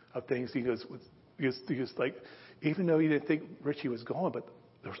of things. He goes like, even though he didn't think Richie was going, but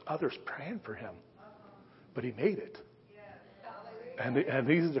there was others praying for him. But he made it. And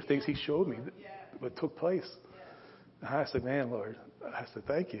these are the things he showed me what took place. And I said, man, Lord, I said,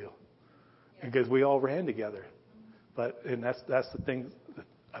 thank you. Because we all ran together. And that's the thing that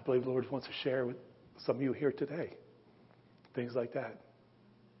I believe the Lord wants to share with some of you here today. Things like that.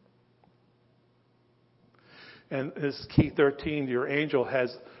 And this key 13, your angel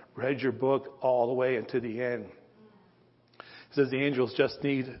has read your book all the way into the end. It says the angels just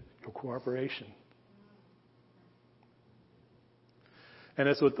need your cooperation. And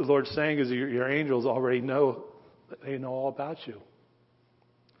that's what the Lord's saying is your angels already know. They know all about you.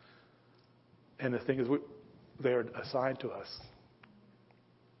 And the thing is, they're assigned to us.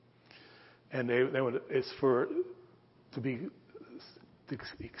 And it's to be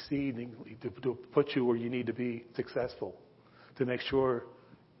exceedingly, to put you where you need to be successful, to make sure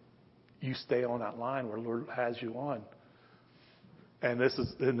you stay on that line where the Lord has you on. And this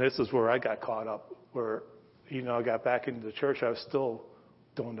is where I got caught up, where, I got back into the church. I was still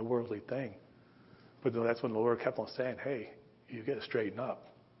doing the worldly thing. But that's when the Lord kept on saying, hey, you got to straighten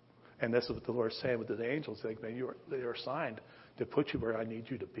up. And this is what the Lord's saying with the angels. Like, man, they are assigned to put you where I need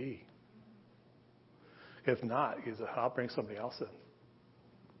you to be. If not, he said, I'll bring somebody else in.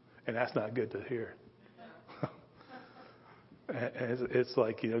 And that's not good to hear. And it's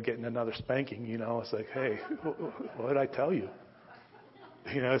like, getting another spanking, It's like, hey, what did I tell you?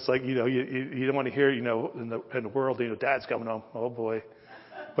 It's like, you don't want to hear, in the world, Dad's coming home. Oh, boy.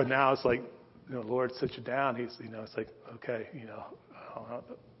 But now it's like, the Lord sits you down. He's, it's like, okay,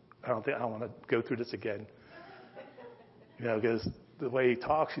 I don't think I want to go through this again. Because the way he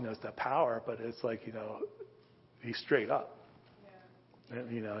talks, it's that power, but it's like, he's straight up. Yeah.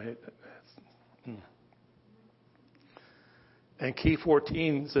 And, And key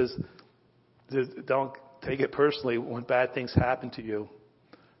 14 says, don't take it personally when bad things happen to you.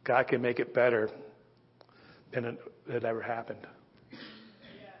 God can make it better than it ever happened.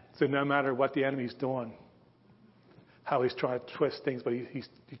 So no matter what the enemy's doing, how he's trying to twist things, but he's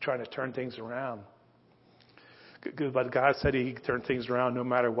trying to turn things around. But God said he could turn things around no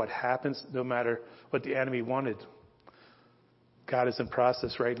matter what happens, no matter what the enemy wanted. God is in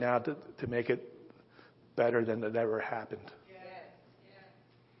process right now to make it better than it ever happened.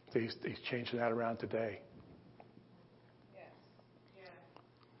 So he's changing that around today.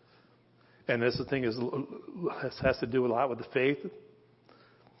 And this thing has to do a lot with the faith.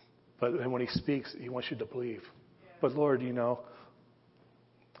 But when he speaks, he wants you to believe. But Lord,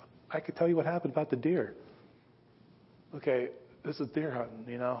 I could tell you what happened about the deer. Okay, this is deer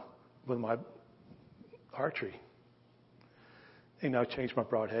hunting, with my archery. I changed my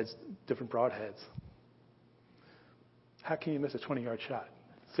broadheads, different broadheads. How can you miss a 20-yard shot?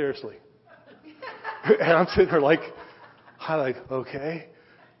 Seriously. And I'm sitting there like, okay.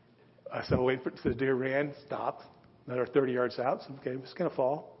 I said, wait for the deer ran, stopped, another 30 yards out. So, okay, it's going to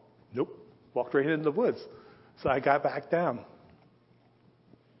fall. Nope. Walked right into the woods. So I got back down.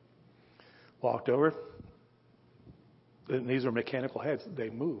 Walked over. And these are mechanical heads. They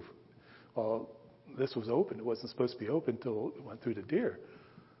move. Well, this was open. It wasn't supposed to be open until it went through the deer.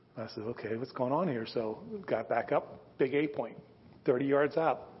 I said, okay, what's going on here? So got back up, big 8-point, 30 yards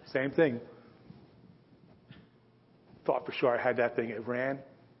out, same thing. Thought for sure I had that thing. It ran.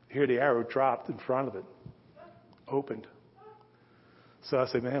 Here the arrow dropped in front of it, opened. So I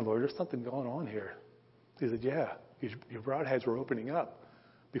said, man, Lord, there's something going on here. He said, yeah, your broadheads were opening up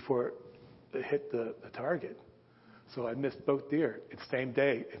before it hit the target. So I missed both deer in the same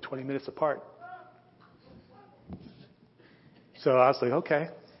day and 20 minutes apart. So I was like, okay.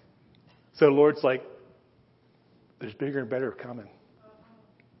 So the Lord's like, there's bigger and better coming.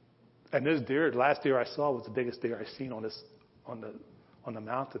 And this deer, the last deer I saw was the biggest deer I've seen on the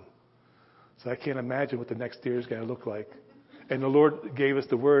mountain. So I can't imagine what the next deer is going to look like. And the Lord gave us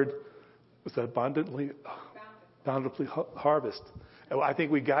the word, was bountifully harvest. And I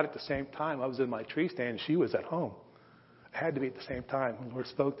think we got it at the same time. I was in my tree stand and she was at home. It had to be at the same time when the Lord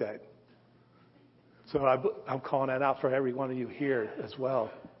spoke that. So I'm calling that out for every one of you here as well.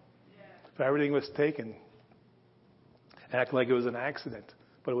 But everything was taken, acting like it was an accident.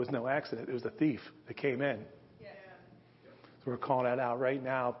 But it was no accident. It was a thief that came in. So we're calling that out right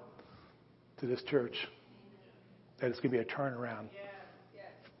now to this church. That it's going to be a turnaround.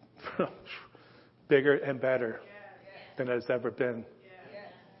 Bigger and better than it's ever been.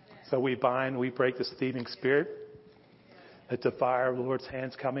 So we break this thieving spirit. It's the fire of the Lord's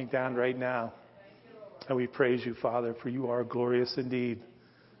hands coming down right now. And we praise you, Father, for you are glorious indeed.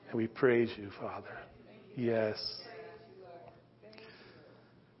 And we praise you, Father. Yes.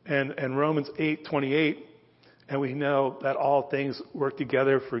 And Romans 8:28, and we know that all things work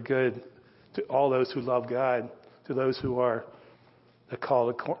together for good to all those who love God, to those who are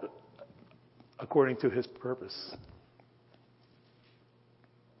called according to his purpose.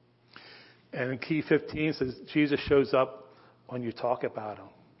 And in key 15 says, Jesus shows up when you talk about him.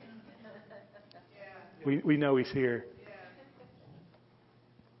 We know he's here.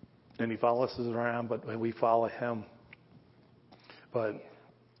 And he follows us around, but when we follow him.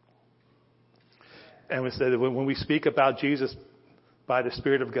 And we said that when we speak about Jesus by the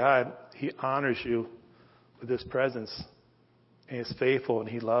Spirit of God, he honors you with his presence. And he's faithful and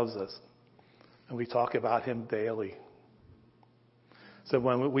he loves us. And we talk about him daily. So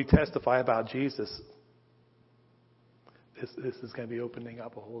when we testify about Jesus, this is going to be opening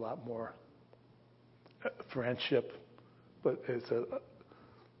up a whole lot more friendship. But it's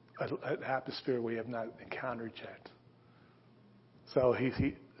an atmosphere we have not encountered yet. So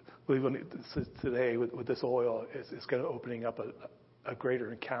today with this oil, it's going to opening up a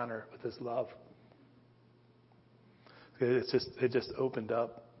greater encounter with His love. It just opened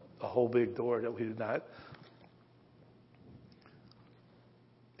up a whole big door that we did not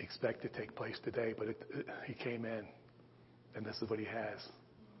expect to take place today, but He came in, and this is what He has.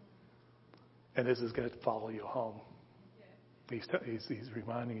 And this is going to follow you home. He's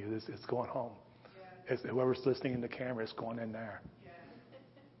reminding you this. It's going home. It's, whoever's listening in the camera, it's going in there.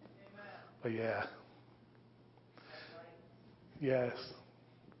 But yeah. Yes.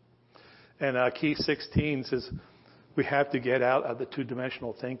 And key 16 says we have to get out of the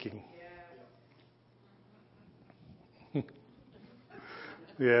two-dimensional thinking.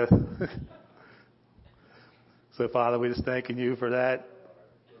 Yeah. So, Father, we're just thanking you for that.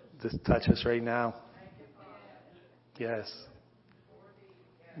 Just touch us right now. Yes.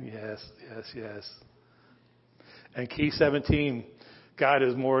 Yes, yes, yes. And key 17, God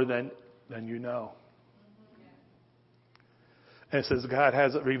is more than you know. And it says God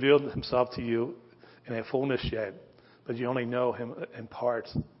hasn't revealed Himself to you in a fullness yet, but you only know Him in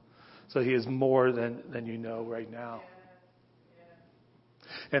parts. So He is more than you know right now.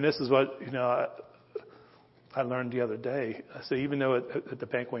 And this is what, I learned the other day. I said, even though at the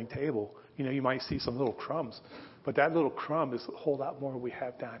banqueting table, you might see some little crumbs, but that little crumb is a whole lot more we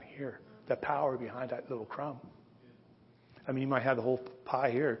have down here. The power behind that little crumb. I mean, you might have the whole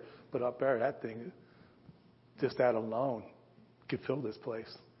pie here, but up there, that thing, just that alone, could fill this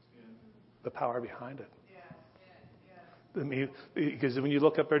place. The power behind it. I mean, because when you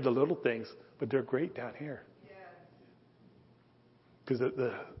look up there, the little things, but they're great down here. Because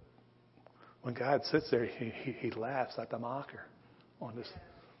when God sits there, he laughs at the mocker on this.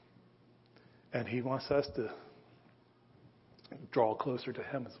 And He wants us to draw closer to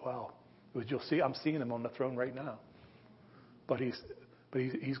Him as well. Because you'll see, I'm seeing Him on the throne right now. But he's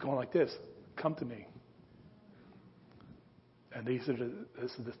going like this. Come to me. And these are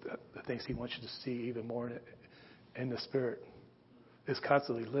the things He wants you to see even more in the Spirit. Is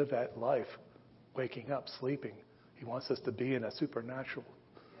constantly live that life, waking up, sleeping. He wants us to be in a supernatural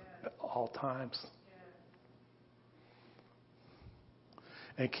at all times.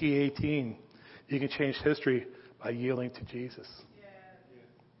 And key 18, you can change history by yielding to Jesus.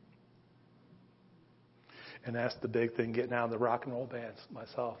 And that's the big thing, getting out of the rock and roll bands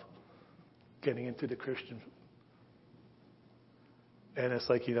myself, getting into the Christian. And it's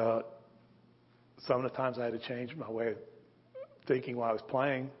like, some of the times I had to change my way of thinking while I was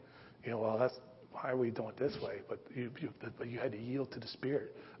playing. Why are we doing it this way? But you had to yield to the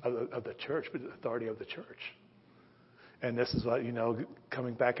Spirit of the church, but the authority of the church. And this is what,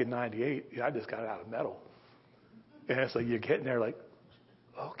 coming back in 98, I just got out of metal. And it's like you're getting there like,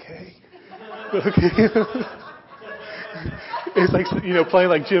 okay. It's like, playing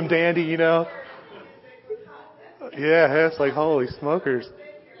like Jim Dandy, Yeah, it's like, holy smokers.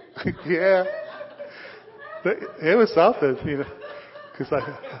 Yeah. But it was something,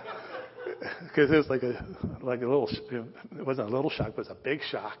 because it was like a little, it wasn't a little shock, but it was a big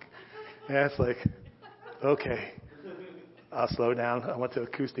shock. And it's like, okay, I'll slow down. I went to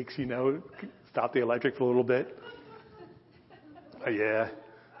acoustics, stop the electric for a little bit. Yeah,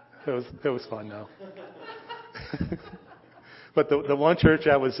 it was fun though. But the one church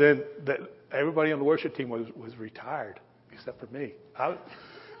I was in, that everybody on the worship team was retired except for me.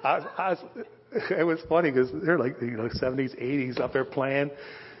 It was funny because they're like 70s, 80s up there playing.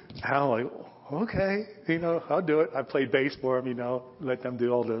 And I'm like, okay, I'll do it. I played bass for them, let them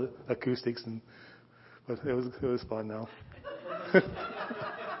do all the acoustics, but it was fun though.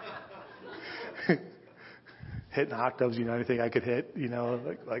 Hitting octaves, anything I could hit,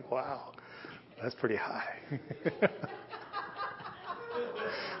 like wow, that's pretty high.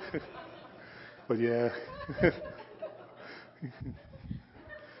 But yeah.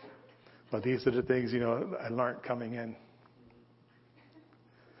 But these are the things, I learned coming in.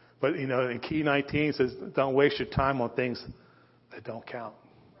 But, in key 19 says, don't waste your time on things that don't count.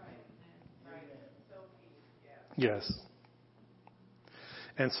 Right. Yes.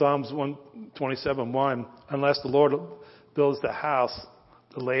 And Psalms 127:1, unless the Lord builds the house,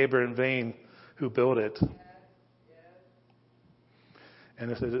 the labor in vain who build it.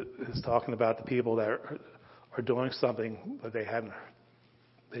 And it's talking about the people that are doing something, but they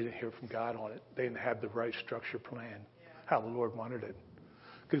didn't hear from God on it. They didn't have the right structure plan, how the Lord wanted it.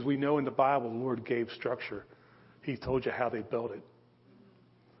 Because we know in the Bible, the Lord gave structure. He told you how they built it.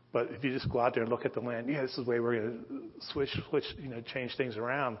 But if you just go out there and look at the land, this is the way we're going to switch, change things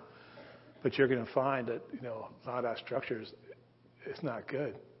around. But you're going to find that, a lot of that structure is not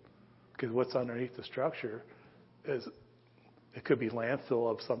good. Because what's underneath the structure is, it could be landfill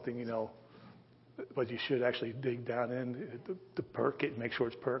of something, but you should actually dig down in to perk it, make sure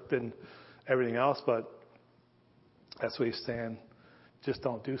it's perked and everything else. But that's what he's saying. Just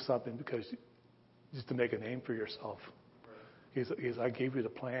don't do something just to make a name for yourself. He's I gave you the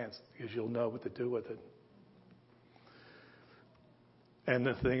plans because you'll know what to do with it. And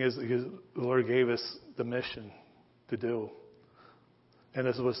the thing is, the Lord gave us the mission to do. And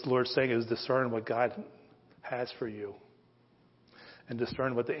this is what the Lord's saying is discern what God has for you. And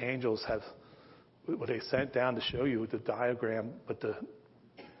discern what the angels have, what they sent down to show you, the diagram, but the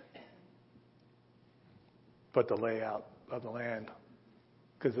layout of the land.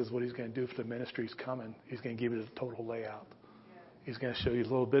 Because this is what he's going to do for the ministries coming. He's going to give you the total layout. He's going to show you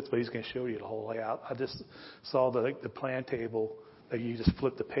little bits, but he's going to show you the whole layout. I just saw the plan table that you just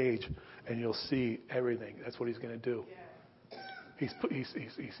flip the page and you'll see everything. That's what he's going to do. He's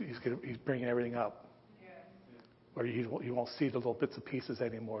bringing everything up. Or you won't see the little bits and pieces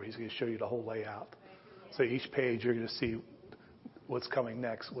anymore. He's going to show you the whole layout. So each page you're going to see what's coming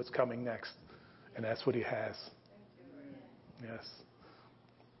next, and that's what he has. Yes.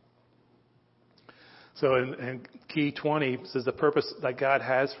 So in key 20 says the purpose that God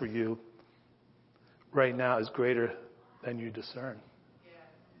has for you right now is greater than you discern.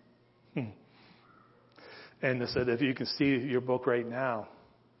 And they said if you can see your book right now,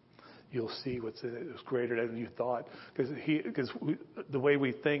 you'll see what's in it. It's greater than you thought. Because the way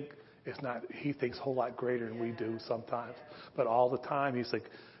we think is not, he thinks a whole lot greater than we do sometimes. But all the time he's like,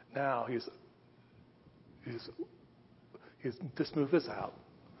 now he's just move this out.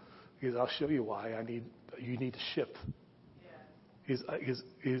 I'll show you why you need to shift. He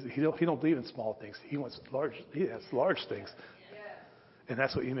don't believe in small things. He wants large. He has large things, and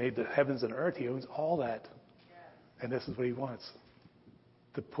that's what he made the heavens and earth. He owns all that, and this is what he wants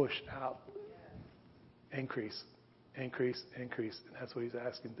to push out, increase, and that's what he's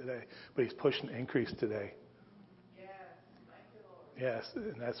asking today. But he's pushing increase today. Yes,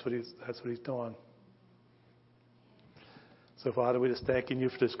 and that's what he's doing. So, Father, we're just thanking you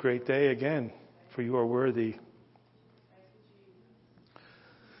for this great day again, for you are worthy.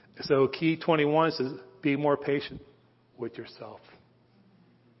 So, key 21 says, be more patient with yourself.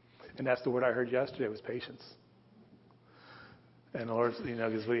 And that's the word I heard yesterday was patience. And the Lord,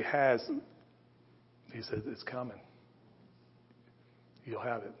 because what he has, he says, it's coming. You'll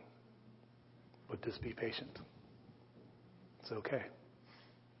have it. But just be patient. It's okay.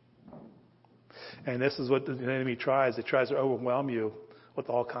 And this is what the enemy tries. It tries to overwhelm you with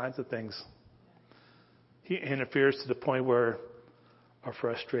all kinds of things. He interferes to the point where you're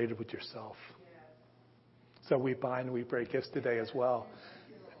frustrated with yourself. So we bind and we break gifts today as well.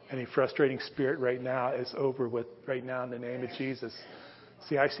 Any frustrating spirit right now is over with right now in the name of Jesus.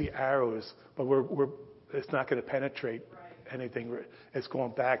 See, I see arrows, but it's not going to penetrate anything. It's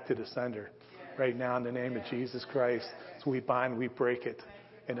going back to the sender right now in the name of Jesus Christ. So we bind and we break it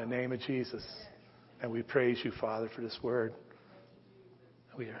in the name of Jesus. And we praise you, Father, for this word.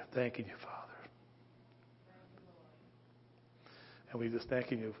 We are thanking you, Father. And we just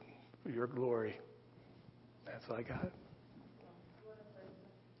thanking you for your glory. That's all I got.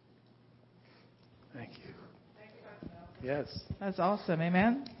 Thank you. Yes. That's awesome.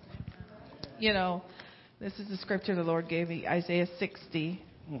 Amen. This is the scripture the Lord gave me, Isaiah 60,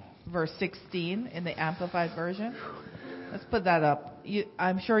 verse 16 in the Amplified Version. Let's put that up.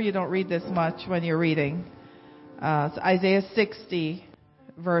 I'm sure you don't read this much when you're reading. It's Isaiah 60,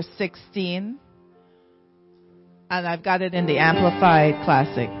 verse 16. And I've got it in the Amplified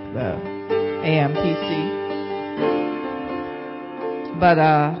Classic, the AMPC. But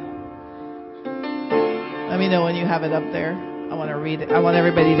let me know when you have it up there. I want to read it. I want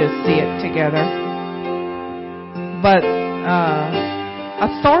everybody to see it together. But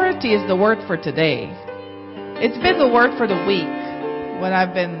authority is the word for today. It's been the word for the week when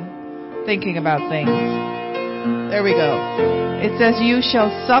I've been thinking about things. There we go. It says, you shall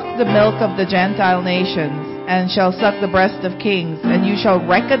suck the milk of the Gentile nations and shall suck the breast of kings, and you shall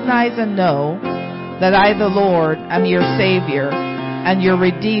recognize and know that I, the Lord, am your Savior and your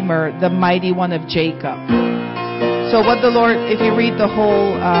Redeemer, the mighty one of Jacob. So what the Lord, if you read the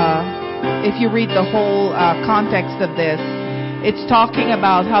whole context of this, it's talking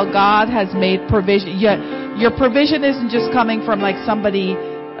about how God has made provision. Your provision isn't just coming from like somebody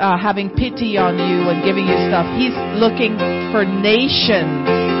having pity on you and giving you stuff. He's looking for nations,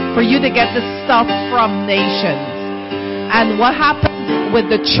 for you to get the stuff from nations. And what happens with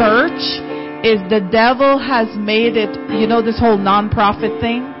the church is the devil has made it, this whole non-profit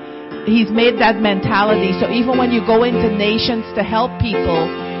thing. He's made that mentality. So even when you go into nations to help people,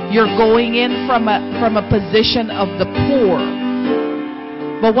 you're going in from a position of the poor.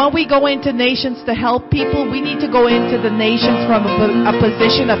 But when we go into nations to help people, we need to go into the nations from a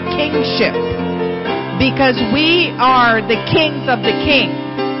position of kingship. Because we are the kings of the king.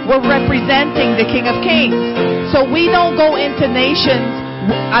 We're representing the King of Kings. So we don't go into nations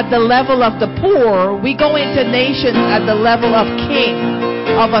at the level of the poor. We go into nations at the level of king,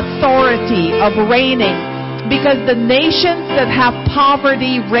 of authority, of reigning. Because the nations that have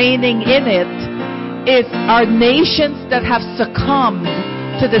poverty reigning in it are nations that have succumbed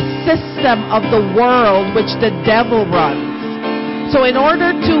to the system of the world which the devil runs. So in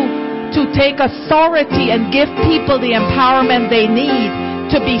order to take authority and give people the empowerment they need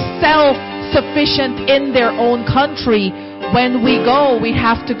to be self-sufficient in their own country, when we go, we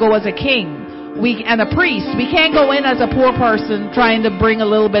have to go as a king and a priest. We can't go in as a poor person trying to bring a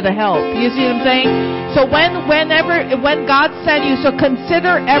little bit of help. You see what I'm saying? So when God sends you, so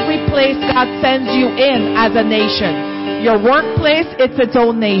consider every place God sends you in as a nation. Your workplace, it's its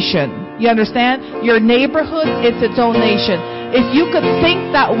own nation. You understand? Your neighborhood, it's its own nation. If you could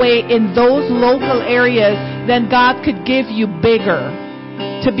think that way in those local areas, then God could give you bigger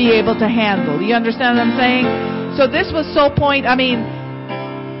to be able to handle. You understand what I'm saying? So this was so point. I mean,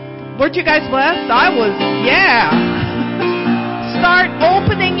 weren't you guys blessed? I was, yeah. Start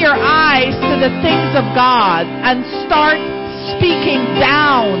opening your eyes to the things of God and start speaking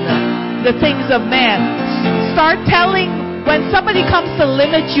down the things of man. Start telling, when somebody comes to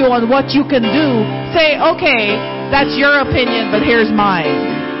limit you on what you can do, say, okay, that's your opinion, but here's mine.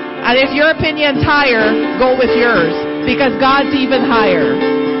 And if your opinion's higher, go with yours, because God's even higher.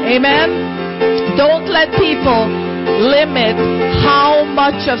 Amen? Don't let people limit how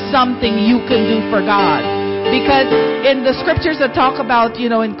much of something you can do for God. Because in the scriptures that talk about,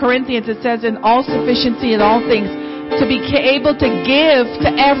 in Corinthians, it says in all sufficiency in all things, to be able to give to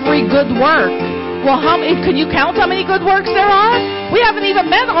every good work. Well, can you count how many good works there are? We haven't even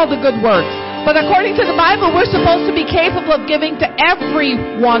met all the good works. But according to the Bible, we're supposed to be capable of giving to every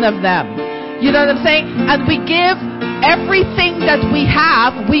one of them. You know what I'm saying? And we give everything that we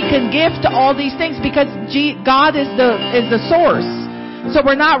have, we can give to all these things because God is the source. So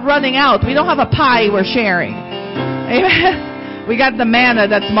we're not running out. We don't have a pie we're sharing. Amen. We got the manna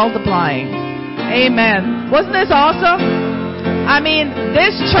that's multiplying. Amen. Wasn't this awesome? I mean,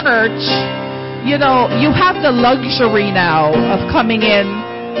 this church, you have the luxury now of coming in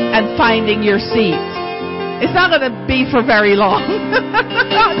and finding your seat. It's not going to be for very long.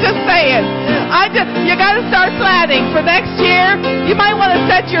 I'm just saying. You got to start planning for next year. You might want to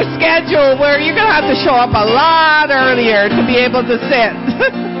set your schedule where you're going to have to show up a lot earlier to be able to sit.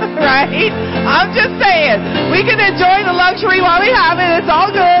 Right? I'm just saying. We can enjoy the luxury while we have it. It's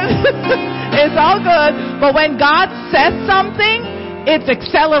all good. It's all good. But when God says something, it's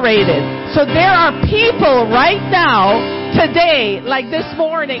accelerated. So there are people right now, today, like this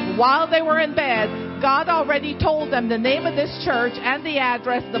morning, while they were in bed, God already told them the name of this church and the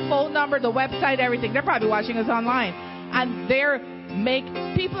address, the phone number, the website, everything. They're probably watching us online. And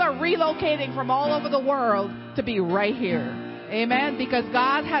people are relocating from all over the world to be right here. Amen? Because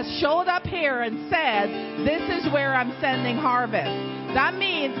God has showed up here and said, this is where I'm sending harvest. That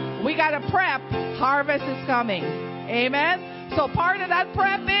means we got to prep. Harvest is coming. Amen? So part of that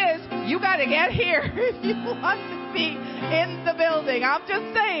prep is you got to get here if you want to be in the building. I'm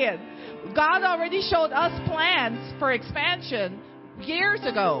just saying. God already showed us plans for expansion years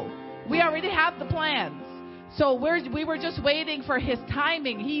ago. We already have the plans. So we were just waiting for His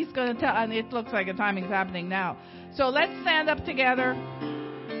timing. He's going to tell, and it looks like the timing's happening now. So let's stand up together.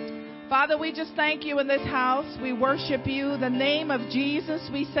 Father, we just thank you in this house. We worship you. The name of Jesus,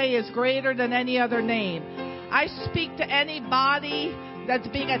 we say, is greater than any other name. I speak to anybody that's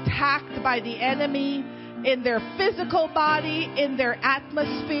being attacked by the enemy in their physical body, in their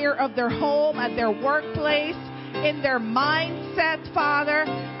atmosphere of their home, at their workplace, in their mindset, Father.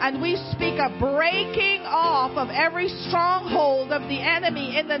 And we speak a breaking off of every stronghold of the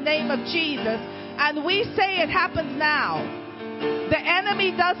enemy in the name of Jesus. And we say it happens now. The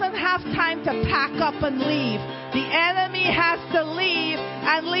enemy doesn't have time to pack up and leave. The enemy has to leave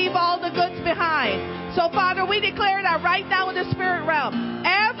and leave all the goods behind. So, Father, we declare that right now in the spirit realm.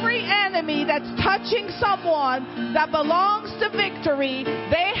 Every enemy that's touching someone that belongs to Victory,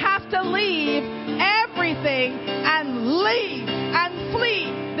 they have to leave everything and leave and flee.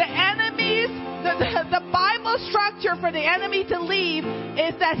 The enemies, the Bible structure for the enemy to leave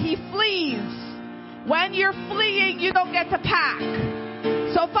is that he flees. When you're fleeing, you don't get to pack.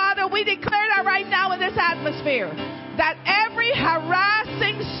 So, Father, we declare that right now in this atmosphere, that every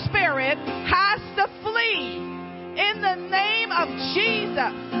harassing spirit has to flee in the name of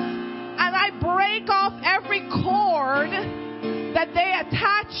Jesus. And I break off every cord that that they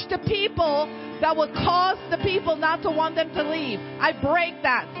attach to people that would cause the people not to want them to leave. I break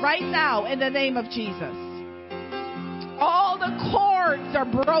that right now in the name of Jesus. All the cords are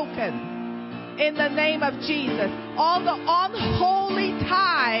broken in the name of Jesus. All the unholy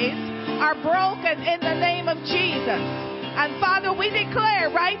ties are broken in the name of Jesus. And Father, we declare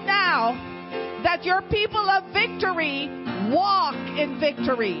right now that your people of victory walk in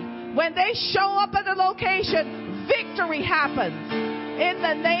victory. When they show up at a location, victory happens. In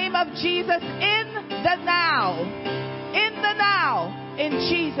the name of Jesus, in the now. In the now. In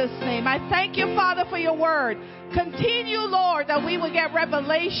Jesus' name. I thank you, Father, for your word. Continue, Lord, that we will get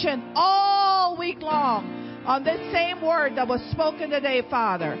revelation all week long on this same word that was spoken today,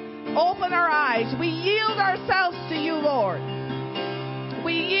 Father. Open our eyes. We yield ourselves to you, Lord.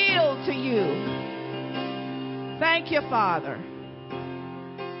 We yield to you. Thank you, Father.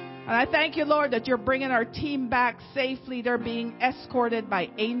 And I thank you, Lord, that you're bringing our team back safely. They're being escorted by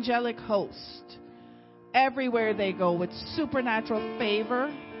angelic hosts everywhere they go with supernatural favor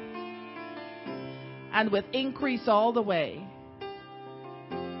and with increase all the way.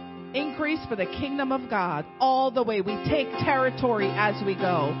 Increase for the kingdom of God all the way. We take territory as we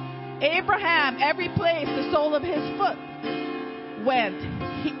go. Abraham, every place the sole of his foot went,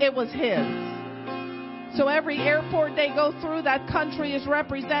 it was his. So every airport they go through, that country is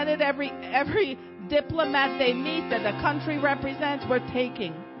represented. Every diplomat they meet that the country represents, we're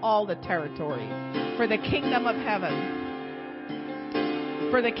taking all the territory for the kingdom of heaven,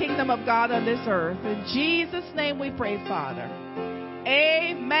 for the kingdom of God on this earth. In Jesus' name we pray, Father.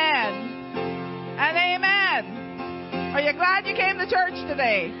 Amen and amen. Are you glad you came to church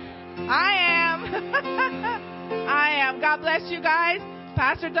today? I am. I am. God bless you guys.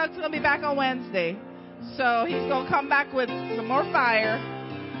 Pastor Doug's going to be back on Wednesday. So he's going to come back with some more fire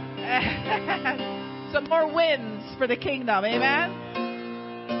and some more wins for the kingdom.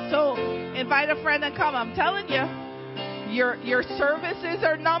 Amen? So invite a friend and come. I'm telling you, your services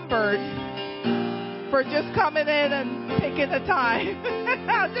are numbered for just coming in and picking the time.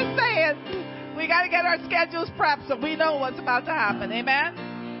 I'm just saying, we got to get our schedules prepped so we know what's about to happen. Amen?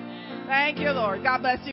 Thank you, Lord. God bless you.